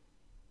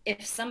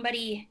if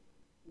somebody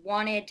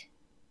wanted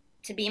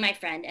to be my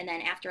friend and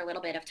then after a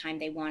little bit of time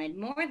they wanted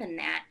more than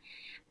that,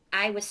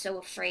 I was so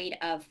afraid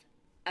of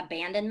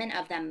abandonment,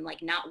 of them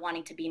like not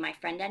wanting to be my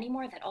friend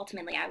anymore, that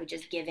ultimately I would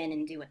just give in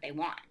and do what they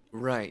want,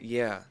 Right,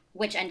 yeah.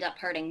 which ended up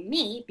hurting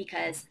me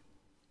because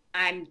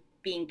I'm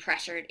being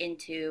pressured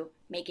into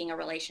making a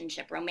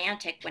relationship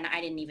romantic when I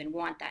didn't even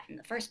want that in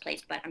the first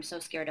place. But I'm so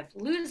scared of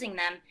losing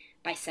them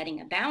by setting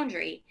a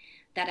boundary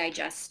that I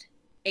just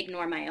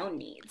ignore my own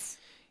needs.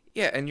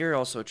 Yeah, and you're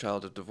also a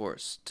child of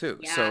divorce too.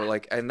 So Yeah.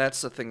 like, and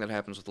that's the thing that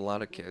happens with a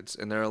lot of kids,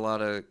 and there are a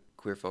lot of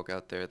queer folk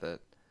out there that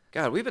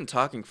God, we've been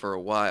talking for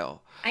a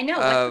while. I know,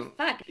 what the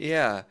fuck?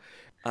 Yeah.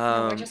 No,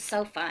 we're Um, just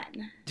so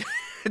fun.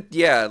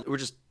 yeah, we're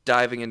just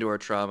diving into our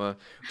trauma,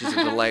 which is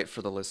a delight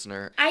for the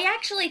listener. I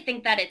actually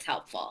think that it's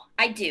helpful.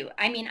 I do.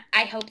 I mean,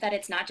 I hope that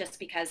it's not just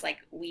because like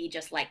we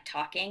just like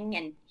talking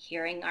and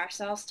hearing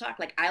ourselves talk.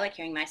 Like I like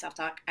hearing myself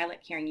talk. I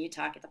like hearing you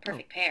talk. It's a Oh,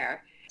 perfect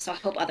pair. So I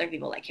hope other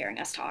people like hearing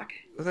us talk.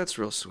 well, that's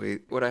real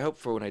sweet. What I hope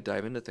for when I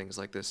dive into things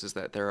like this is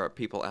that there are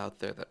people out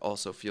there that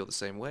also feel the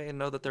same way and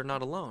know that they're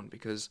not alone,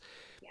 because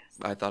Yes.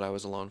 I thought I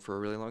was alone for a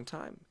really long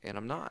time, and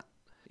I'm not,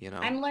 you know?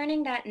 I'm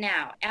learning that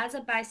now. As a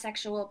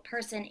bisexual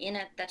person in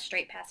the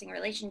straight passing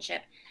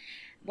relationship,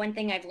 one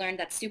thing I've learned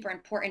that's super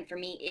important for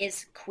me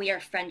is queer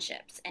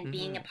friendships and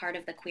being Mm-hmm. a part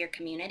of the queer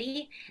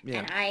community. Yeah.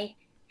 And I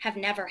have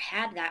never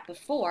had that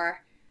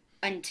before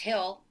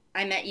until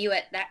I met you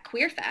at that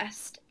queer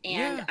fest.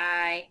 And Yeah.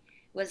 I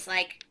was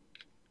like,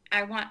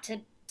 I want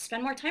to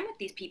spend more time with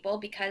these people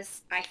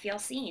because I feel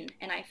seen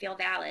and I feel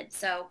valid.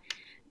 So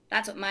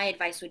that's what my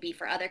advice would be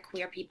for other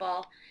queer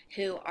people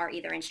who are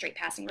either in straight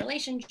passing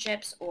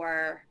relationships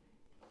or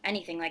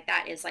anything like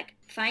that, is like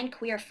find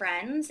queer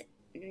friends.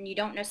 You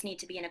don't just need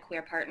to be in a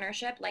queer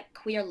partnership. Like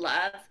queer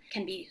love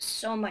can be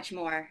so much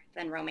more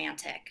than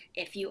romantic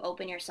if you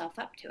open yourself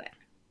up to it.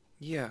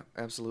 Yeah,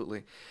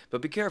 absolutely.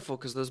 But be careful,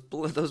 because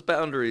those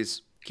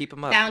boundaries, keep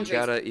them up. You Boundaries.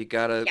 gotta you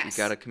gotta you Yes.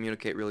 gotta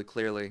communicate really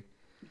clearly.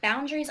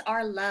 Boundaries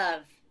are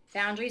love.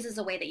 Boundaries is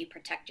a way that you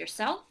protect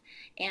yourself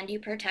and you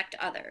protect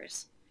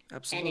others. And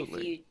if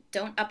Absolutely. you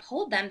don't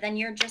uphold them, then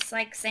you're just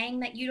like saying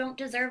that you don't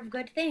deserve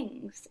good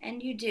things.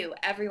 And you do.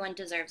 Everyone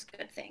deserves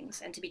good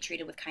things and to be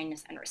treated with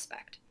kindness and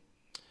respect.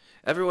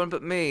 Everyone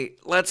but me.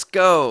 Let's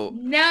go.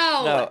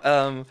 No,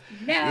 No,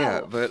 yeah,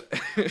 no. but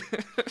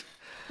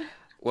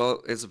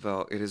well,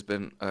 Isabel, it has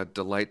been a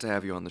delight to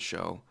have you on the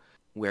show.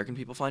 Where can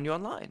people find you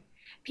online?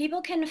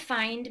 People can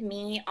find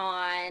me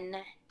on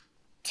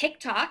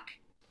TikTok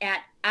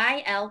at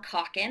IL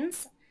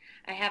Calkins.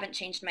 I haven't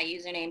changed my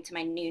username to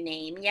my new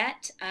name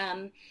yet.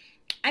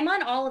 I'm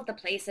on all of the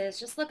places.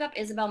 Just look up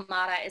Isabel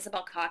Mata,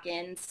 Isabel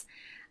Calkins.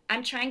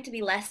 I'm trying to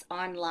be less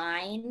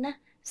online.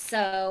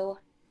 So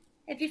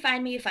if you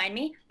find me, you find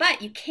me.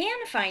 But you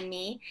can find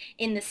me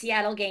in the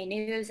Seattle Gay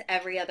News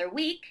every other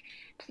week.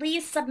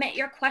 Please submit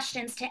your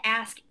questions to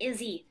Ask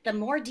Izzy. The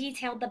more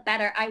detailed, the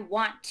better. I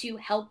want to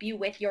help you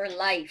with your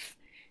life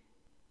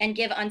and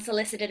give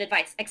unsolicited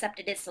advice, except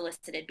it is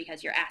solicited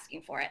because you're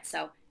asking for it.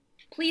 So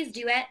please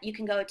do it. You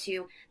can go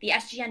to the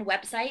SGN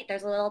website.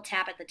 There's a little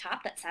tab at the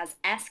top that says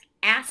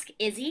Ask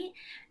Izzy,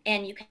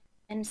 and you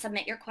can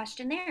submit your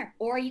question there.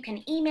 Or you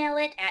can email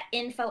it at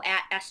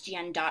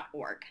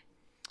info@sgn.org.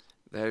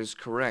 That is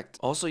correct.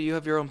 Also, you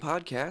have your own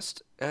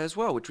podcast as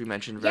well, which we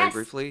mentioned very Yes,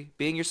 briefly,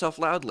 Being Yourself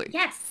Loudly.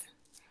 yes.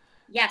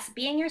 Yes,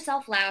 Being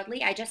Yourself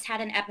Loudly. I just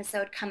had an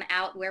episode come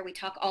out where we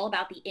talk all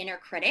about the inner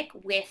critic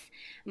with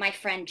my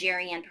friend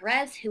Jerry Ann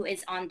Perez, who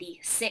is on the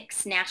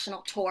Six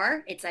National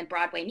Tour. It's a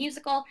Broadway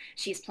musical.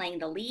 She's playing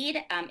the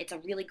lead. It's a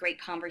really great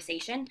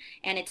conversation,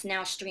 and it's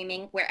now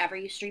streaming wherever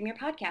you stream your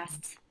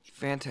podcasts.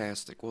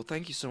 Fantastic. Well,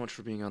 thank you so much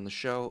for being on the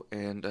show,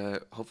 and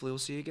hopefully we'll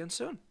see you again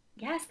soon.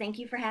 Yes, thank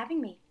you for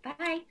having me.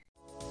 Bye.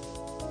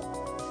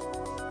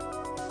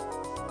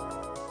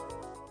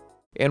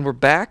 And we're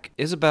back.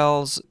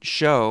 Isabel's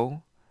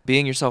show,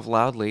 Being Yourself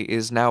Loudly,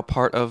 is now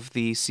part of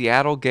the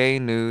Seattle Gay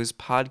News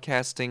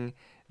podcasting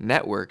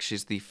network.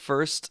 She's the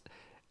first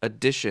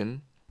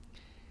addition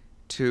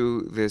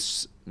to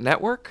this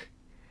network.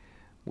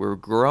 We're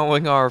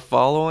growing our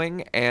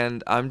following,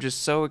 and I'm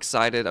just so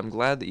excited. I'm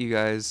glad that you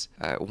guys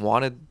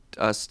wanted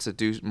us to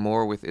do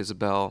more with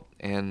Isabel,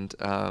 and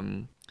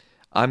I'm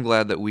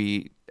glad that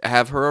we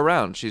have her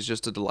around. She's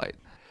just a delight.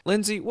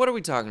 Lindsay, what are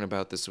we talking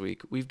about this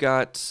week? We've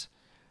got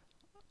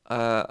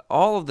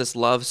all of this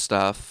love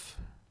stuff.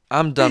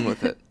 I'm done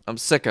with it. I'm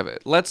sick of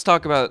it. Let's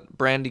talk about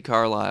Brandi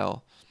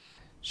Carlile.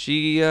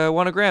 She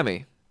won a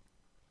Grammy.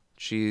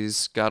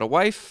 She's got a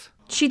wife.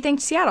 She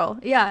thanked Seattle,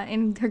 yeah,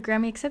 in her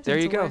Grammy acceptance There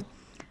you award. go.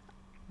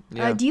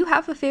 Yeah. Do you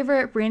have a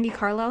favorite Brandi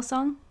Carlile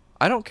song?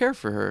 I don't care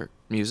for her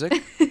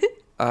music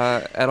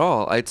at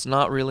all. It's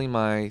not really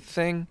my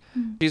thing.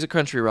 She's a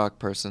country rock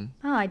person.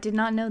 Oh, I did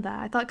not know that.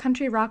 I thought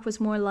country rock was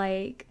more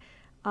like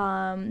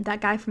that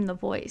guy from The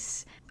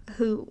Voice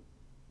who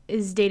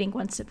is dating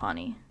Gwen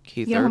Stefani.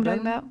 Keith You know who I'm Urban?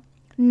 talking about?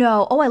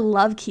 No. Oh, I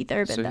love Keith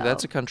Urban, So though.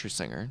 that's a country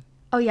singer.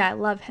 Oh, yeah, I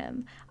love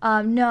him.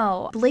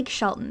 No, Blake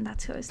Shelton.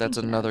 That's who I was That's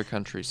thinking another of.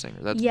 country singer.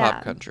 That's Yeah.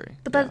 pop country.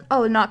 But Yeah. that's,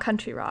 oh, not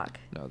country rock.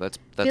 No, that's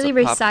Billy a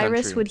Ray pop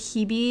Cyrus, country. would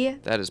he be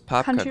That is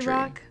pop country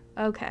rock?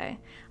 Okay.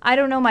 I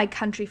don't know my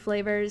country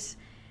flavors.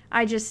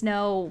 I just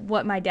know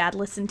what my dad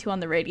listened to on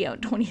the radio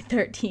in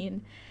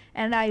 2013,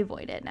 and I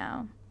avoid it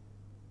now.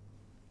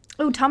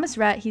 Oh, Thomas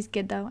Rhett, he's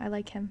good though. I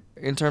like him.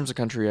 In terms of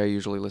country, I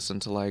usually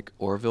listen to like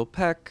Orville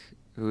Peck,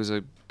 who's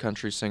a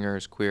country singer,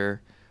 is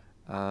queer.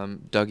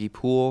 Dougie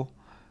Poole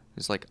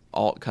is like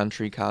alt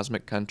country,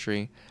 cosmic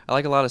country. I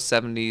like a lot of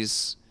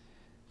 70s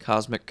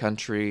cosmic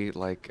country,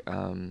 like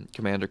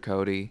Commander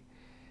Cody.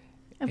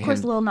 Of course,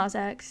 And- Lil Nas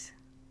X.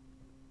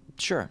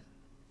 Sure.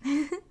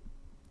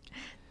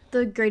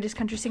 the greatest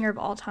country singer of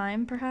all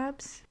time,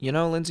 perhaps. You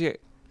know, Lindsay,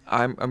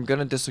 I'm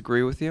gonna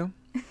disagree with you.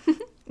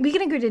 We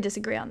can agree to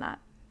disagree on that,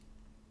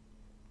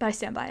 but I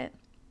stand by it.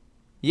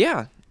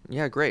 Yeah,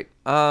 yeah, great.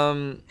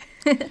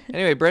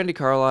 Anyway, Brandi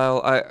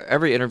Carlile,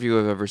 every interview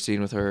I've ever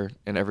seen with her,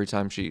 and every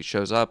time she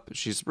shows up,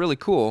 she's really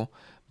cool,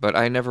 but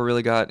I never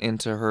really got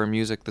into her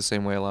music the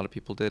same way a lot of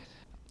people did.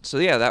 So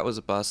yeah, that was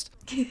a bust.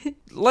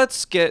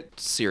 Let's get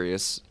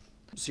serious.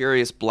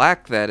 Serious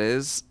Black, that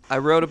is. I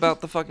wrote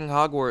about the fucking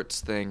Hogwarts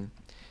thing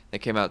that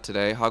came out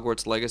today,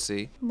 Hogwarts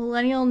Legacy.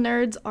 Millennial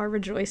nerds are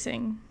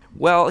rejoicing.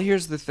 Well,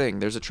 here's the thing.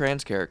 There's a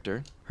trans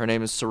character. Her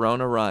name is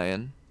Serona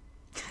Ryan.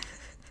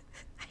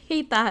 I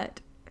hate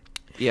that.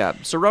 Yeah,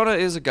 Serona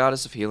is a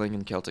goddess of healing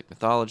in Celtic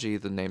mythology.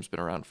 The name's been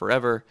around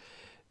forever.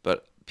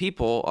 But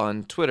people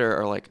on Twitter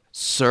are like,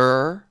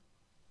 Sir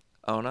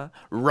Ona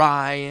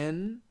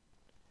Ryan,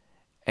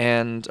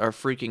 and are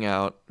freaking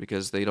out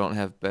because they don't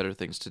have better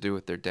things to do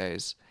with their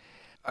days.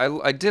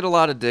 I did a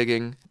lot of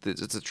digging.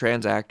 It's a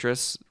trans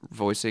actress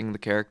voicing the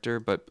character,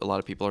 but a lot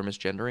of people are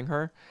misgendering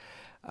her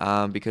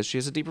because she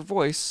has a deeper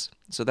voice.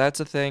 So that's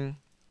a thing.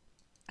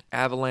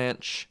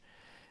 Avalanche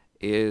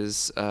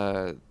is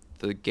the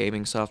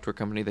gaming software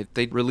company.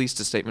 They released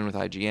a statement with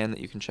IGN that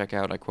you can check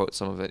out. I quote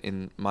some of it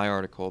in my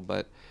article,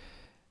 but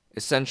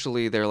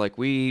essentially they're like,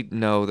 we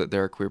know that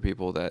there are queer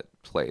people that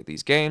play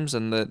these games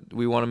and that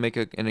we want to make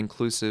an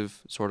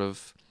inclusive sort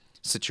of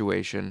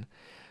situation.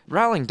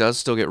 Rowling does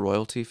still get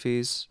royalty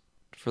fees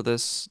for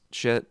this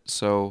shit,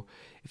 so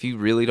if you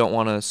really don't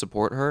want to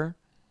support her,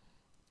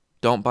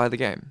 don't buy the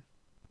game.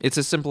 It's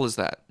as simple as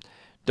that.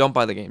 Don't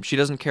buy the game. She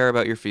doesn't care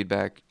about your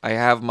feedback. I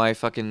have my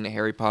fucking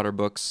Harry Potter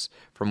books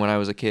from when I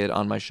was a kid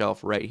on my shelf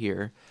right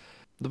here.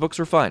 The books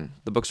were fine.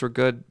 The books were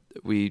good.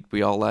 We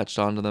all latched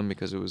onto them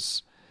because it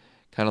was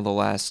kind of the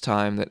last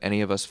time that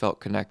any of us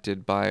felt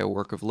connected by a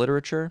work of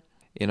literature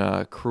in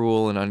a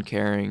cruel and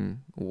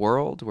uncaring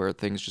world where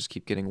things just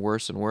keep getting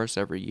worse and worse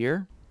every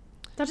year.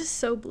 That is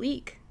so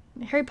bleak.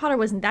 Harry Potter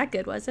wasn't that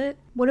good, was it?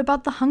 What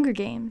about the Hunger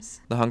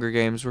Games? The Hunger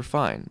Games were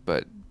fine,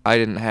 but I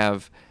didn't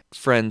have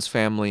friends,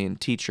 family,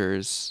 and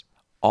teachers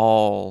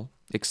all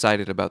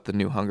excited about the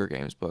new Hunger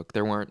Games book.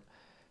 There weren't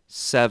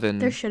 7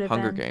 There should have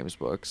Hunger been. Games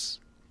books.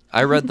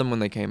 I read them when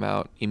they came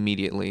out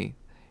immediately,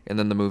 and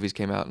then the movies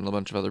came out and a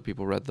bunch of other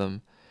people read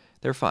them.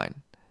 They're fine.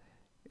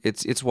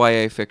 It's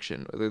YA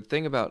fiction. The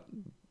thing about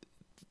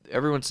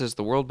everyone says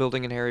the world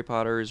building in Harry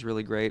Potter is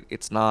really great.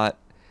 It's not.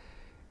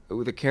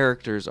 The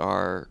characters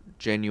are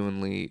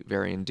genuinely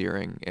very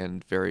endearing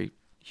and very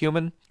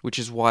human, which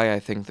is why I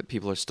think that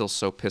people are still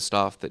so pissed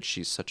off that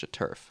she's such a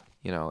TERF.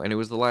 You know, and it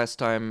was the last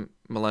time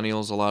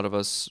millennials, a lot of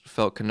us,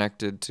 felt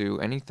connected to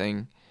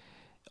anything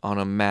on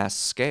a mass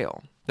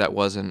scale that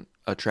wasn't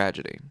a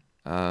tragedy.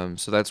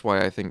 So that's why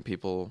I think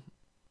people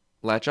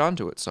latch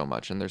onto it so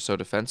much and they're so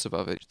defensive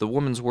of it. The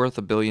woman's worth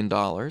 $1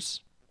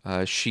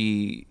 billion.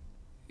 She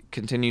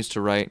continues to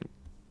write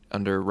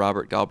under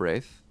Robert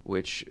Galbraith,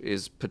 which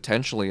is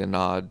potentially a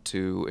nod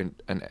to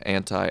an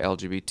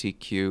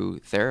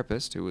anti-LGBTQ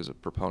therapist who was a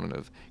proponent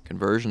of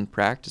conversion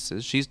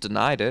practices. She's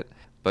denied it,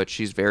 but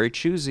she's very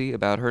choosy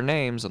about her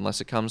names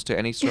unless it comes to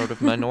any sort of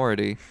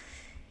minority.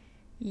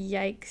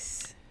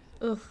 Yikes.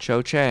 Ugh.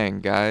 Cho Chang,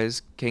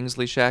 guys.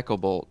 Kingsley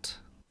Shacklebolt,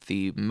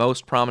 the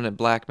most prominent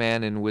black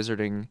man in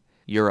wizarding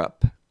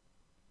Europe.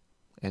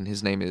 And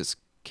his name is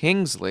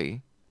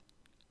Kingsley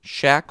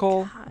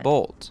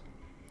Shacklebolt.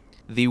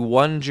 The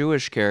one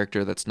Jewish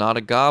character that's not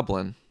a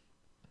goblin,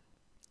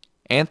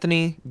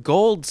 Anthony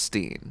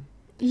Goldstein.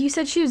 You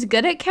said she was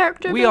good at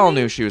character We building? all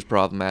knew she was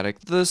problematic.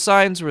 The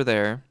signs were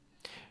there.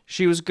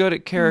 She was good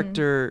at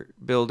character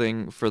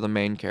building for the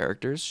main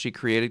characters. She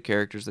created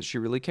characters that she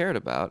really cared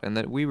about and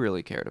that we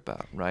really cared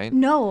about, right?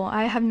 No,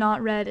 I have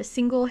not read a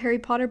single Harry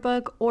Potter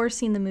book or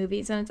seen the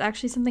movies, and it's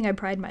actually something I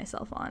pride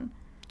myself on.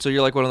 So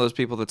you're like one of those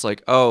people that's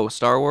like, oh,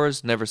 Star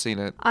Wars? Never seen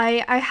it.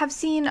 I have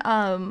seen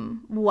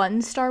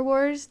one Star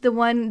Wars, the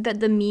one that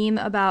the meme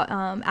about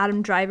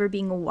Adam Driver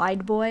being a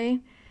wide boy,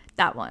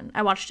 that one.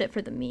 I watched it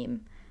for the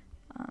meme.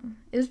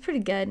 It was pretty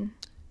good.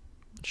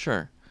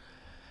 Sure.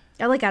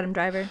 I like Adam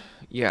Driver.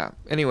 Yeah.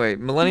 Anyway,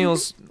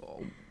 millennials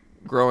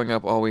growing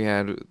up, all we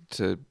had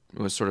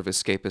was sort of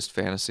escapist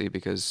fantasy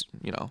because,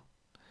 you know,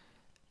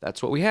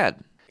 that's what we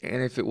had.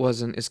 And if it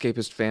wasn't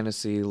escapist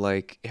fantasy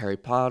like Harry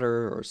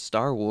Potter or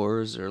Star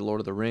Wars or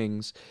Lord of the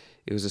Rings,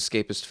 it was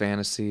escapist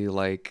fantasy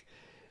like,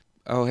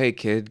 oh, hey,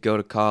 kid, go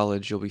to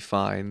college, you'll be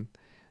fine.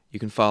 You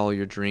can follow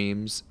your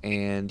dreams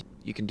and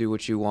you can do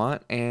what you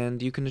want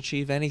and you can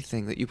achieve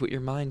anything that you put your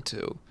mind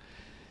to,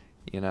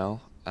 you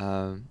know?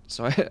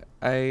 So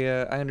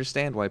I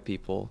understand why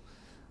people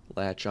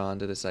latch on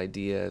to this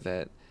idea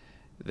that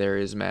there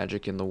is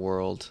magic in the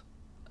world,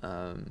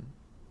 and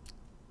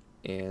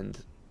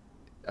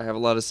I have a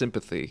lot of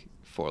sympathy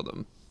for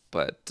them,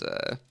 but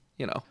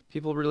you know,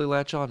 people really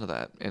latch on to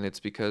that, and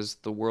it's because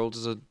the world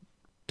is a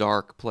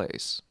dark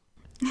place.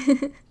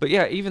 But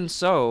yeah, even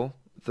so,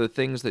 the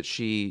things that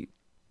she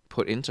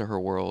put into her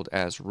world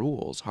as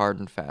rules, hard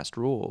and fast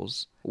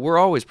rules, were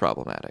always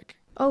problematic.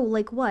 Oh,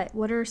 like what?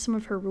 What are some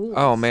of her Oh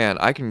rules? man,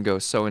 I can go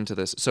so into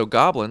this. So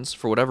goblins,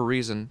 for whatever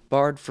reason,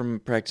 barred from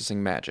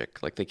practicing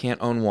magic. Like they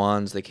can't own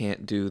wands, they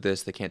can't do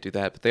this, they can't do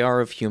that, but they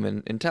are of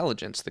human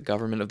intelligence. The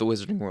government of the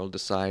wizarding world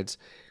decides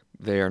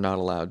they are not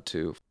allowed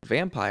to.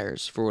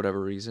 Vampires, for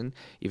whatever reason,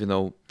 even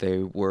though they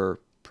were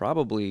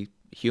probably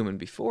human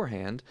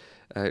beforehand,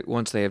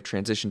 once they have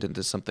transitioned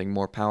into something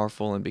more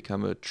powerful and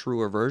become a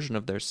truer version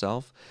of their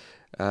self,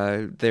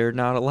 they're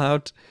not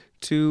allowed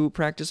to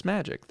practice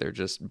magic. They're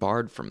just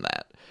barred from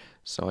that.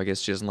 So I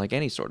guess she doesn't like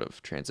any sort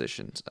of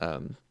transitions.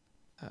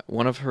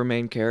 One of her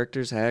main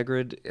characters,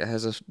 Hagrid,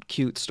 has a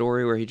cute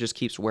story where he just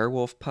keeps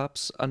werewolf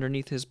pups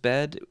underneath his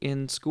bed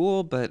in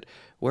school, but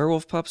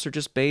werewolf pups are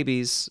just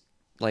babies,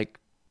 like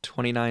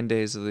 29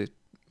 days of the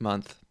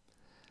month.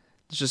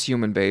 It's just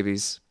human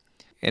babies.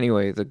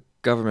 Anyway, the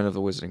government of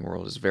the Wizarding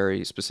World is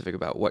very specific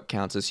about what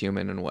counts as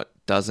human and what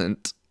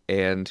doesn't,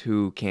 and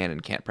who can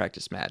and can't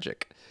practice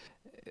magic.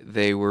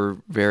 They were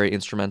very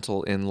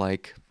instrumental in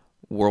like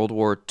World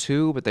War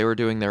II, but they were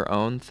doing their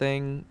own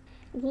thing.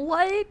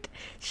 What?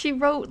 She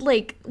wrote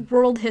like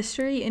world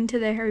history into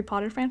the Harry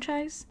Potter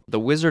franchise? The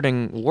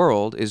Wizarding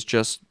World is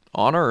just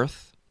on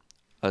Earth,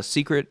 a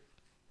secret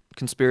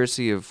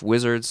conspiracy of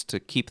wizards to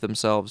keep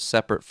themselves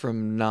separate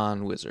from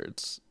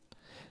non-wizards.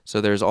 So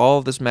there's all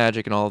of this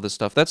magic and all of this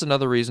stuff. That's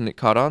another reason it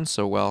caught on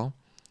so well.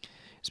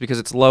 It's because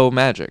it's low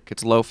magic,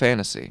 it's low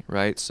fantasy,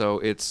 right? So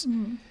it's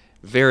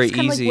very It's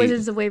kind of like easy.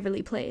 Wizards of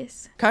Waverly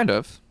Place. Kind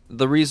of.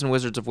 The reason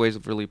Wizards of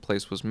Waverly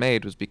Place was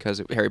made was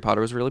because Harry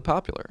Potter was really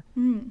popular.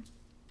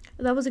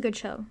 That was a good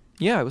show.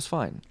 Yeah, it was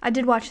fine. I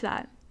did watch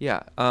that.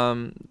 Yeah.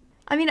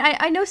 I mean,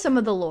 I know some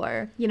of the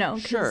lore, you know,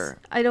 'cause Sure.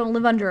 I don't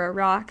live under a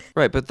rock.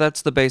 Right, but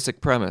that's the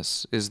basic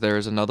premise, is there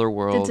is another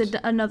world. It's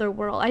another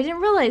world. I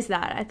didn't realize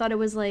that. I thought it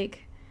was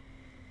like,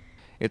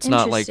 It's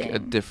not like a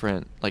Interesting.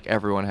 different, like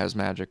everyone has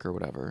magic or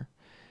whatever.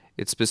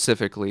 It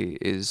specifically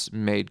is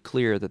made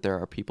clear that there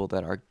are people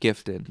that are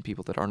gifted and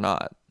people that are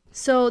not.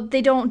 so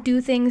they don't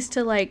do things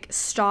to like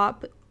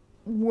stop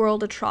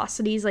world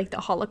atrocities like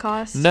the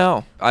Holocaust?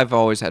 No, I've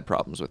always had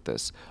problems with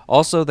this.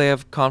 Also, they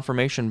have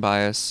confirmation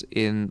bias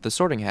in the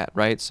Sorting Hat,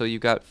 right? So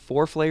you've got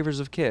 4 flavors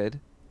of kid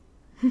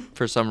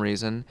for some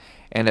reason,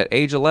 and at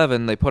age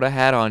 11, they put a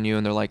hat on you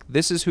and they're like,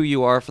 this is who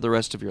you are for the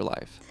rest of your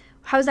life.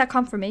 How's that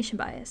confirmation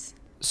bias?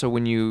 So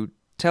when you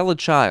tell a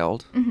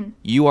child,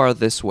 you are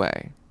this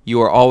way,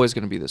 you are always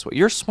going to be this way,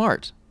 you're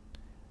smart,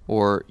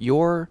 or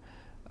you're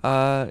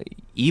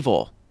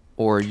evil,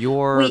 or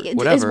you're Wait,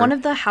 whatever. is one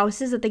of the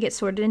houses that they get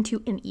sorted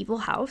into an evil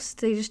house?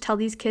 Do they just tell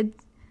these kids?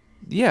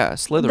 Yeah,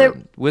 Slytherin,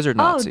 They're- wizard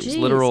Oh, Nazis, geez.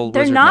 literal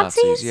They're wizard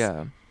Nazis?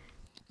 Yeah,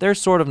 they're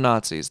sort of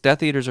Nazis.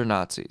 Death Eaters are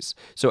Nazis.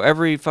 So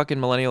every fucking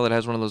millennial that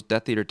has one of those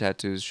Death Eater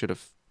tattoos should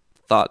have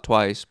thought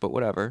twice, but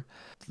whatever.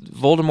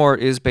 Voldemort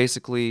is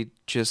basically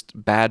just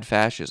bad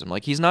fascism.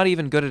 Like, he's not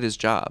even good at his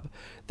job.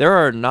 There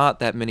are not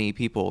that many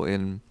people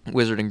in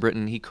Wizarding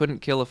Britain. He couldn't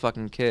kill a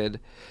fucking kid.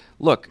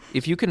 Look,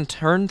 if you can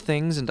turn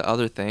things into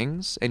other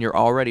things and you're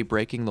already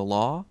breaking the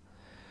law,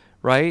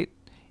 right?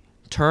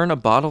 Turn a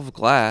bottle of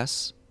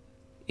glass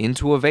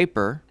into a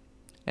vapor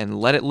and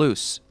let it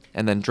loose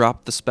and then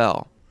drop the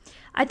spell.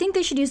 I think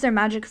they should use their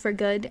magic for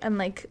good and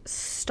like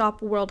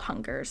stop world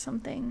hunger or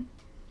something.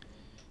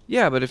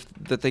 Yeah, but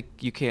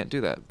you can't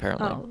do that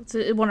apparently. Oh,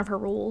 it's one of her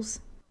rules.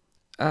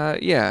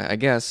 Yeah, I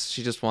guess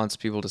she just wants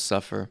people to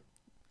suffer.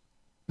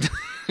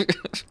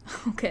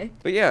 Okay.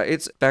 But yeah,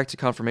 it's back to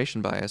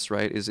confirmation bias,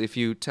 right? Is if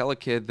you tell a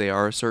kid they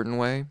are a certain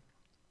way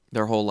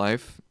their whole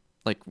life,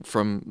 like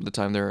from the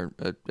time they're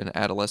an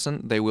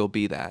adolescent, they will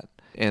be that.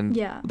 And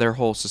Yeah. their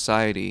whole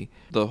society,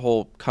 the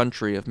whole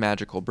country of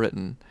magical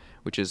Britain,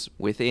 which is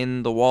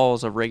within the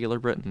walls of regular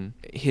Britain,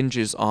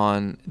 hinges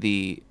on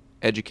the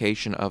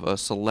education of a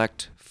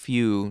select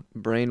few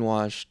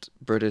brainwashed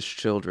British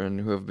children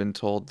who have been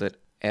told that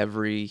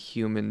every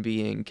human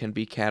being can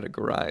be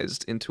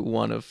categorized into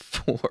one of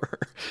 4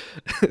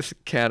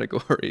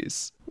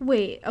 categories.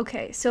 Wait,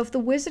 okay. So if the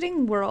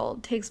Wizarding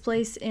World takes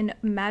place in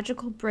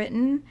magical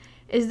Britain,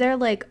 is there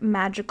like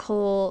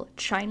magical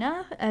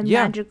China and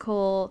Yeah.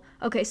 magical?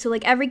 Okay, so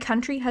like every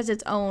country has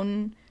its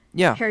own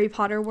Yeah, Harry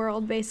Potter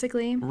world,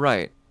 basically.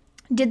 right.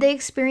 Did they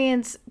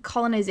experience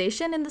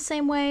colonization in the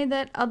same way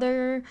that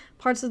other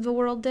parts of the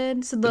world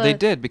did? So But they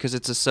did because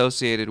it's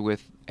associated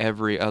with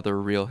every other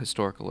real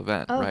historical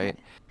event, Okay. right?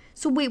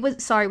 So wait,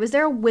 was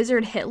there a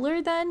wizard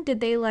Hitler then? Did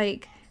they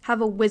like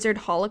have a wizard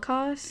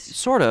Holocaust?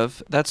 Sort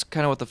of. That's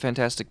kind of what the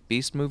Fantastic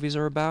Beast movies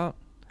are about.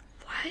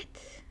 What?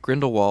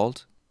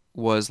 Grindelwald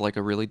was like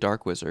a really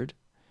dark wizard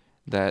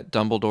that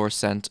Dumbledore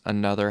sent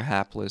another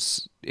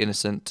hapless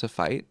innocent to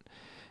fight.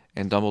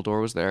 And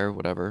Dumbledore was there,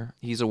 whatever.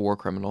 He's a war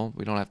criminal.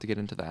 We don't have to get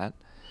into that.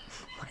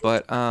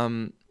 But,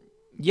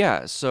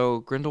 yeah,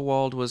 so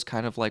Grindelwald was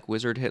kind of like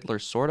Wizard Hitler,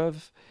 sort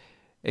of,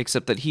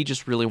 except that he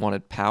just really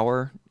wanted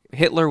power.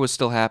 Hitler was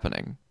still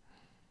happening.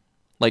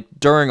 Like,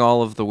 during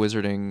all of the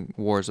wizarding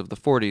wars of the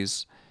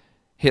 40s,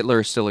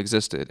 Hitler still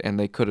existed, and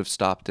they could have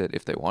stopped it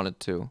if they wanted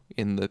to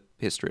in the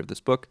history of this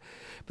book.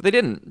 But they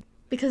didn't.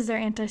 Because they're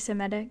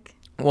anti-Semitic.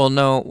 Well,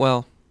 no,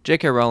 well,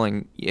 J.K.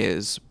 Rowling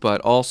is,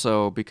 but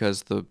also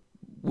because the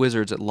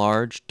wizards at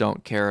large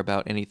don't care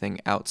about anything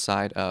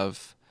outside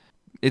of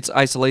it's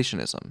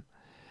isolationism,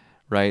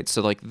 right?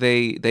 So like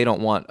they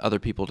don't want other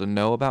people to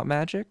know about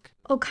magic,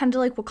 Oh, kind of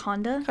like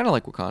Wakanda? kind of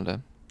like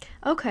Wakanda.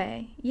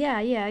 Okay. Yeah,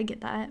 yeah, I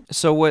get that.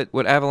 So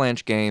what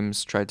Avalanche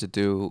Games tried to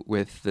do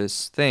with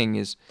this thing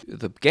is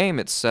the game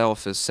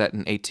itself is set in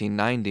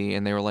 1890,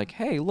 and they were like,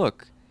 "Hey,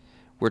 look,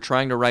 we're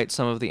trying to right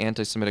some of the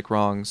anti-Semitic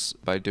wrongs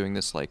by doing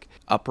this like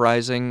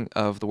uprising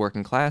of the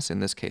working class. In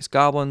this case,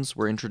 goblins.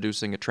 We're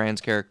introducing a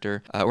trans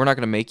character. We're not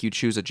going to make you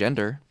choose a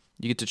gender.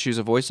 You get to choose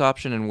a voice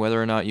option and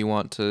whether or not you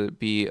want to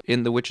be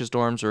in the witches'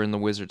 dorms or in the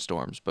wizards'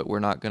 dorms. But we're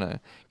not going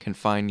to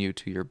confine you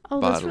to your Oh,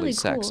 that's bodily really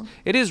sex. cool.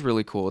 It is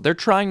really cool. They're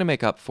trying to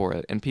make up for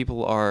it, and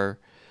people are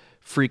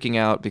freaking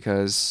out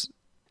because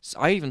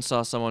I even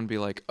saw someone be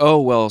like, "Oh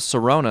well,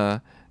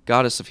 Serona,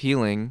 goddess of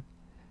healing."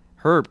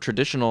 Her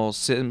traditional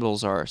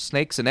symbols are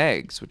snakes and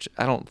eggs, which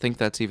I don't think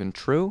that's even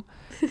true.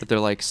 But they're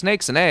like,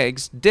 snakes and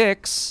eggs,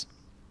 dicks.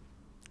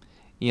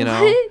 You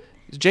know? What?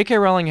 J.K.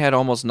 Rowling had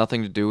almost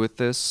nothing to do with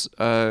this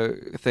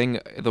thing.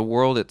 The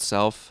world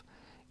itself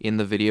in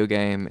the video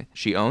game,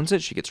 she owns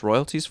it. She gets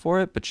royalties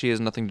for it, but she has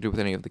nothing to do with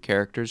any of the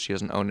characters. She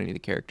doesn't own any of the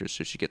characters,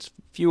 so she gets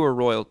fewer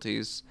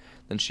royalties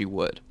than she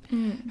would.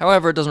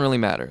 However, it doesn't really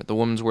matter. The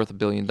woman's worth $1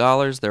 billion.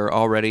 There are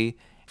already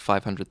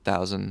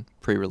 500,000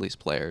 pre-release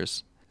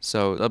players.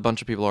 So a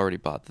bunch of people already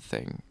bought the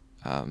thing.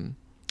 I'm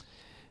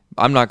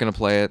not going to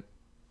play it.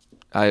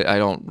 I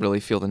don't really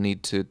feel the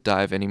need to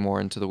dive any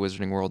more into the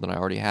wizarding world than I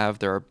already have.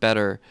 There are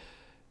better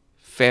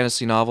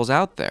fantasy novels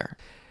out there.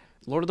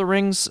 Lord of the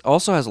Rings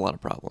also has a lot of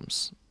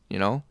problems, you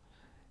know?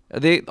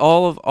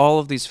 All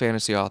of these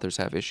fantasy authors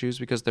have issues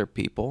because they're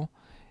people.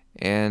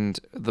 And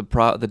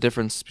the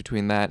difference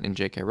between that and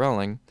J.K.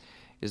 Rowling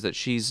is that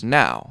she's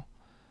now,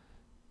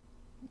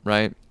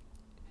 right?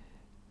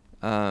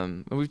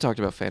 We've talked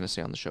about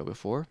fantasy on the show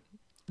before.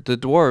 The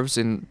dwarves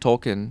in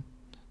Tolkien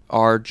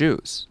are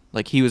Jews.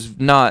 Like, he was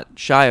not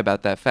shy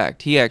about that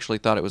fact. He actually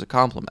thought it was a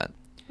compliment.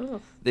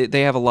 Ugh.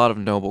 They have a lot of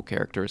noble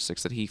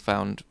characteristics that he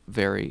found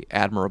very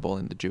admirable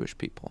in the Jewish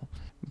people.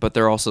 But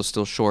they're also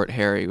still short,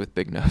 hairy, with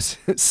big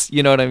noses.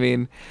 You know what I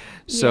mean?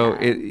 So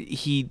Yeah.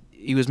 he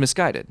was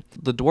misguided.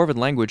 The Dwarven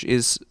language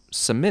is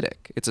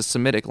Semitic. It's a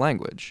Semitic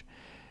language,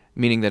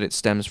 meaning that it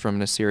stems from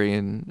an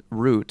Assyrian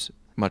root,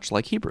 much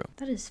like Hebrew.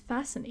 That is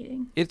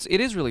fascinating. It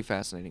is really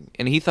fascinating,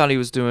 and he thought he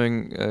was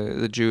doing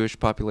the Jewish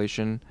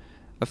population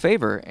a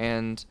favor,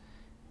 and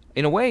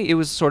in a way, it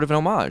was sort of an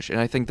homage, and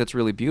I think that's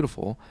really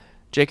beautiful.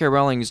 J.K.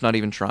 Rowling is not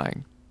even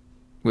trying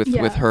with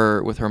Yeah.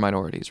 her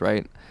minorities,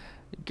 right?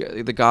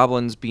 The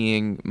goblins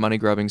being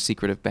money-grubbing,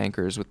 secretive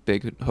bankers with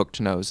big hooked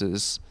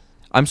noses.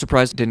 I'm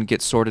surprised it didn't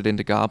get sorted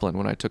into Goblin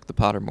when I took the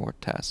Pottermore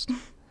test.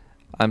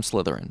 I'm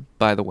Slytherin,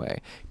 by the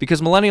way,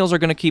 because millennials are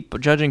going to keep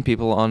judging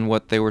people on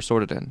what they were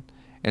sorted in,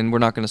 and we're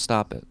not going to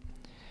stop it.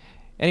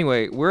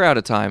 Anyway, we're out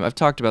of time. I've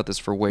talked about this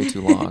for way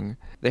too long.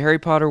 The Harry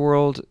Potter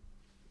world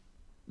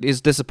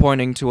is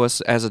disappointing to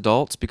us as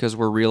adults because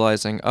we're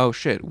realizing, oh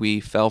shit, we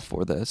fell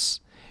for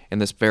this.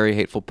 And this very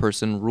hateful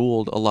person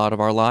ruled a lot of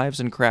our lives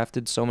and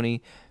crafted so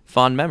many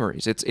fond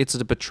memories. It's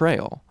a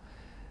betrayal.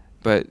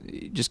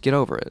 But just get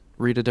over it.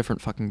 Read a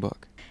different fucking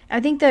book. I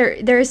think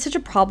there is such a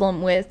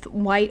problem with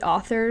white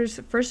authors.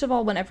 First of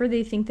all, whenever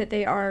they think that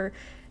they are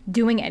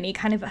doing any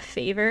kind of a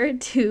favor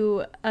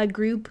to a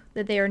group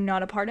that they are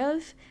not a part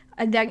of,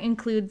 that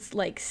includes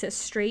like cis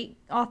straight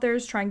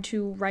authors trying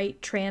to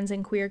write trans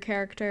and queer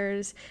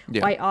characters,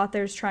 Yeah. white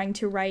authors trying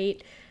to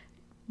write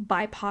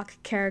BIPOC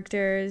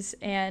characters,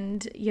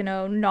 and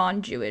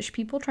non-Jewish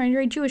people trying to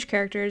write Jewish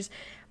characters.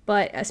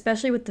 But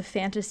especially with the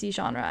fantasy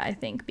genre, I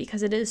think,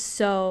 because it is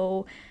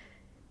so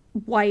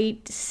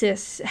white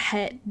cis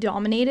het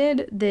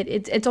dominated, that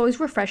it's always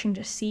refreshing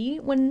to see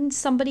when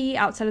somebody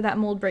outside of that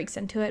mold breaks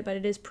into it, but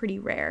it is pretty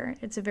rare.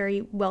 It's a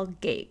very well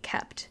gate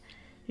kept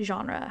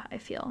genre, I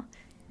feel.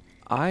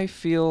 I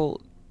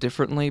feel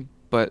differently,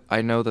 but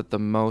I know that the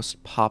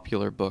most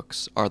popular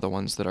books are the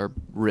ones that are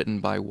written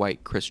by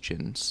white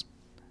Christians.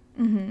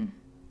 Mm-hmm.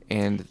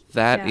 And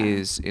that Yeah.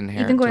 is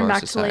inherent Even going to our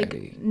back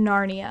society. to like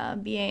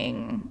Narnia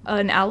being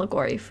an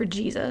allegory for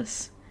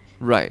Jesus.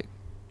 Right.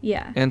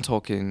 Yeah. And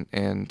Tolkien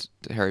and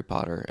Harry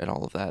Potter and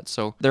all of that.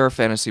 So there are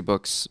fantasy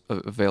books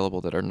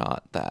available that are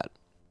not that.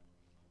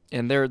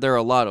 And there are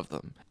a lot of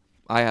them.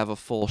 I have a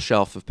full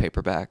shelf of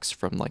paperbacks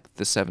from like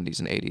the 70s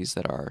and 80s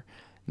that are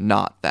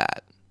not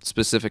that.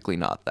 Specifically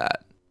not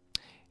that.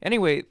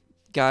 Anyway,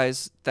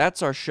 guys,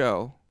 that's our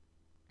show.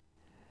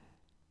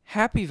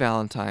 Happy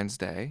Valentine's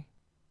Day.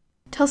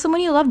 Tell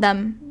someone you love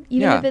them,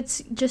 even Yeah. if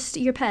it's just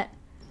your pet.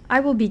 I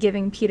will be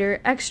giving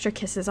Peter extra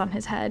kisses on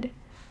his head.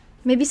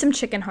 Maybe some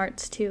chicken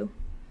hearts, too.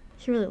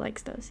 He really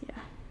likes those,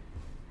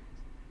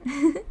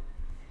 yeah.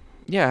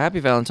 Yeah, happy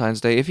Valentine's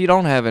Day. If you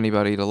don't have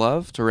anybody to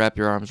love, to wrap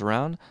your arms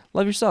around,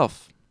 love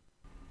yourself.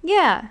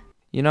 Yeah.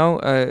 You know,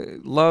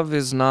 love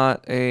is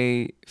not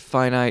a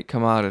finite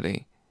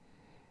commodity.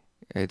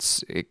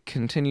 It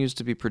continues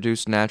to be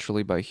produced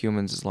naturally by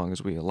humans as long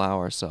as we allow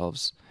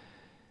ourselves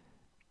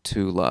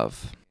to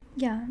love.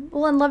 Yeah.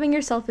 Well, and loving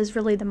yourself is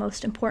really the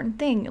most important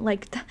thing.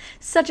 Like,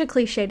 such a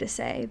cliche to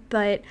say,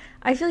 but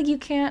I feel like you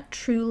can't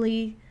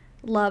truly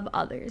love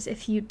others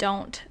if you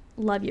don't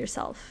love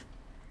yourself.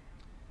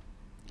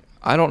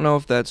 I don't know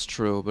if that's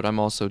true, but I'm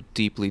also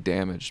deeply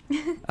damaged.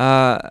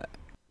 Uh,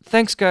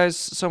 Thanks, guys,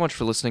 so much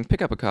for listening.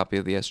 Pick up a copy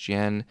of the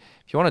SGN.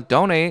 If you want to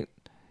donate,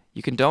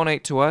 you can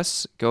donate to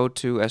us. Go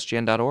to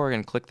sgn.org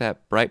and click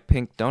that bright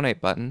pink donate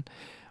button.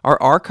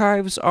 Our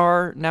archives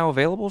are now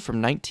available from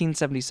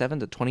 1977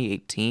 to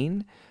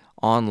 2018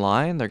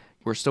 online.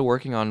 We're still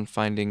working on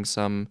finding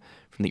some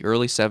from the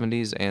early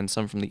 70s and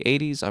some from the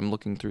 80s. I'm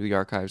looking through the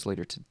archives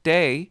later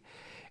today,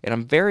 and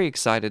I'm very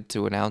excited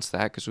to announce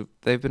that because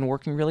they've been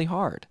working really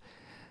hard.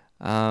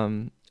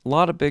 A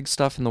lot of big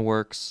stuff in the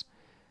works.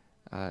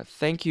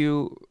 Thank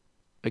you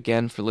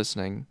again for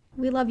listening,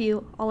 We love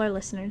you, all our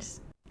listeners,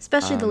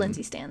 especially the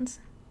Lindsay stands.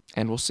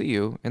 and we'll see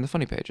you in the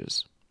funny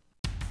pages.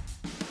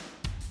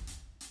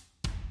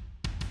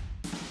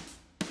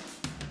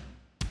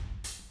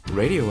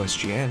 Radio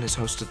SGN is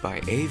hosted by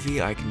A.V.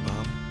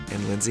 Eichenbaum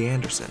and Lindsay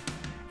Anderson,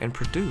 and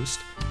produced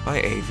by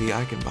A.V.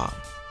 Eichenbaum.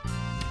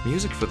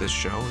 Music for this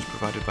show was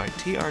provided by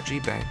T.R.G.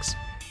 Banks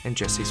and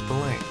Jesse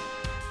Spillane,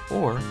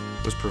 or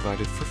was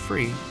provided for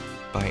free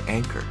by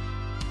Anchor.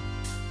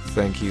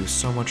 Thank you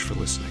so much for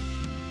listening.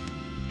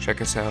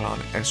 Check us out on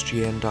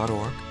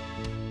sgn.org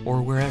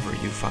or wherever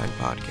you find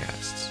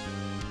podcasts.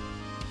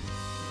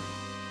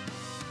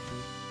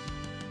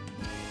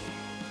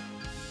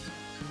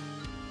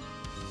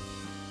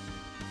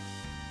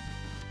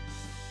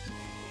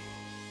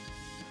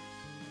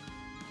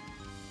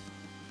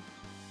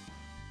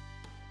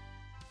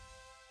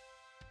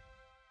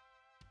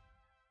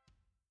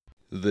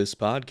 This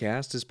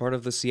podcast is part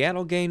of the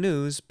Seattle Gay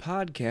News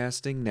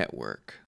Podcasting Network.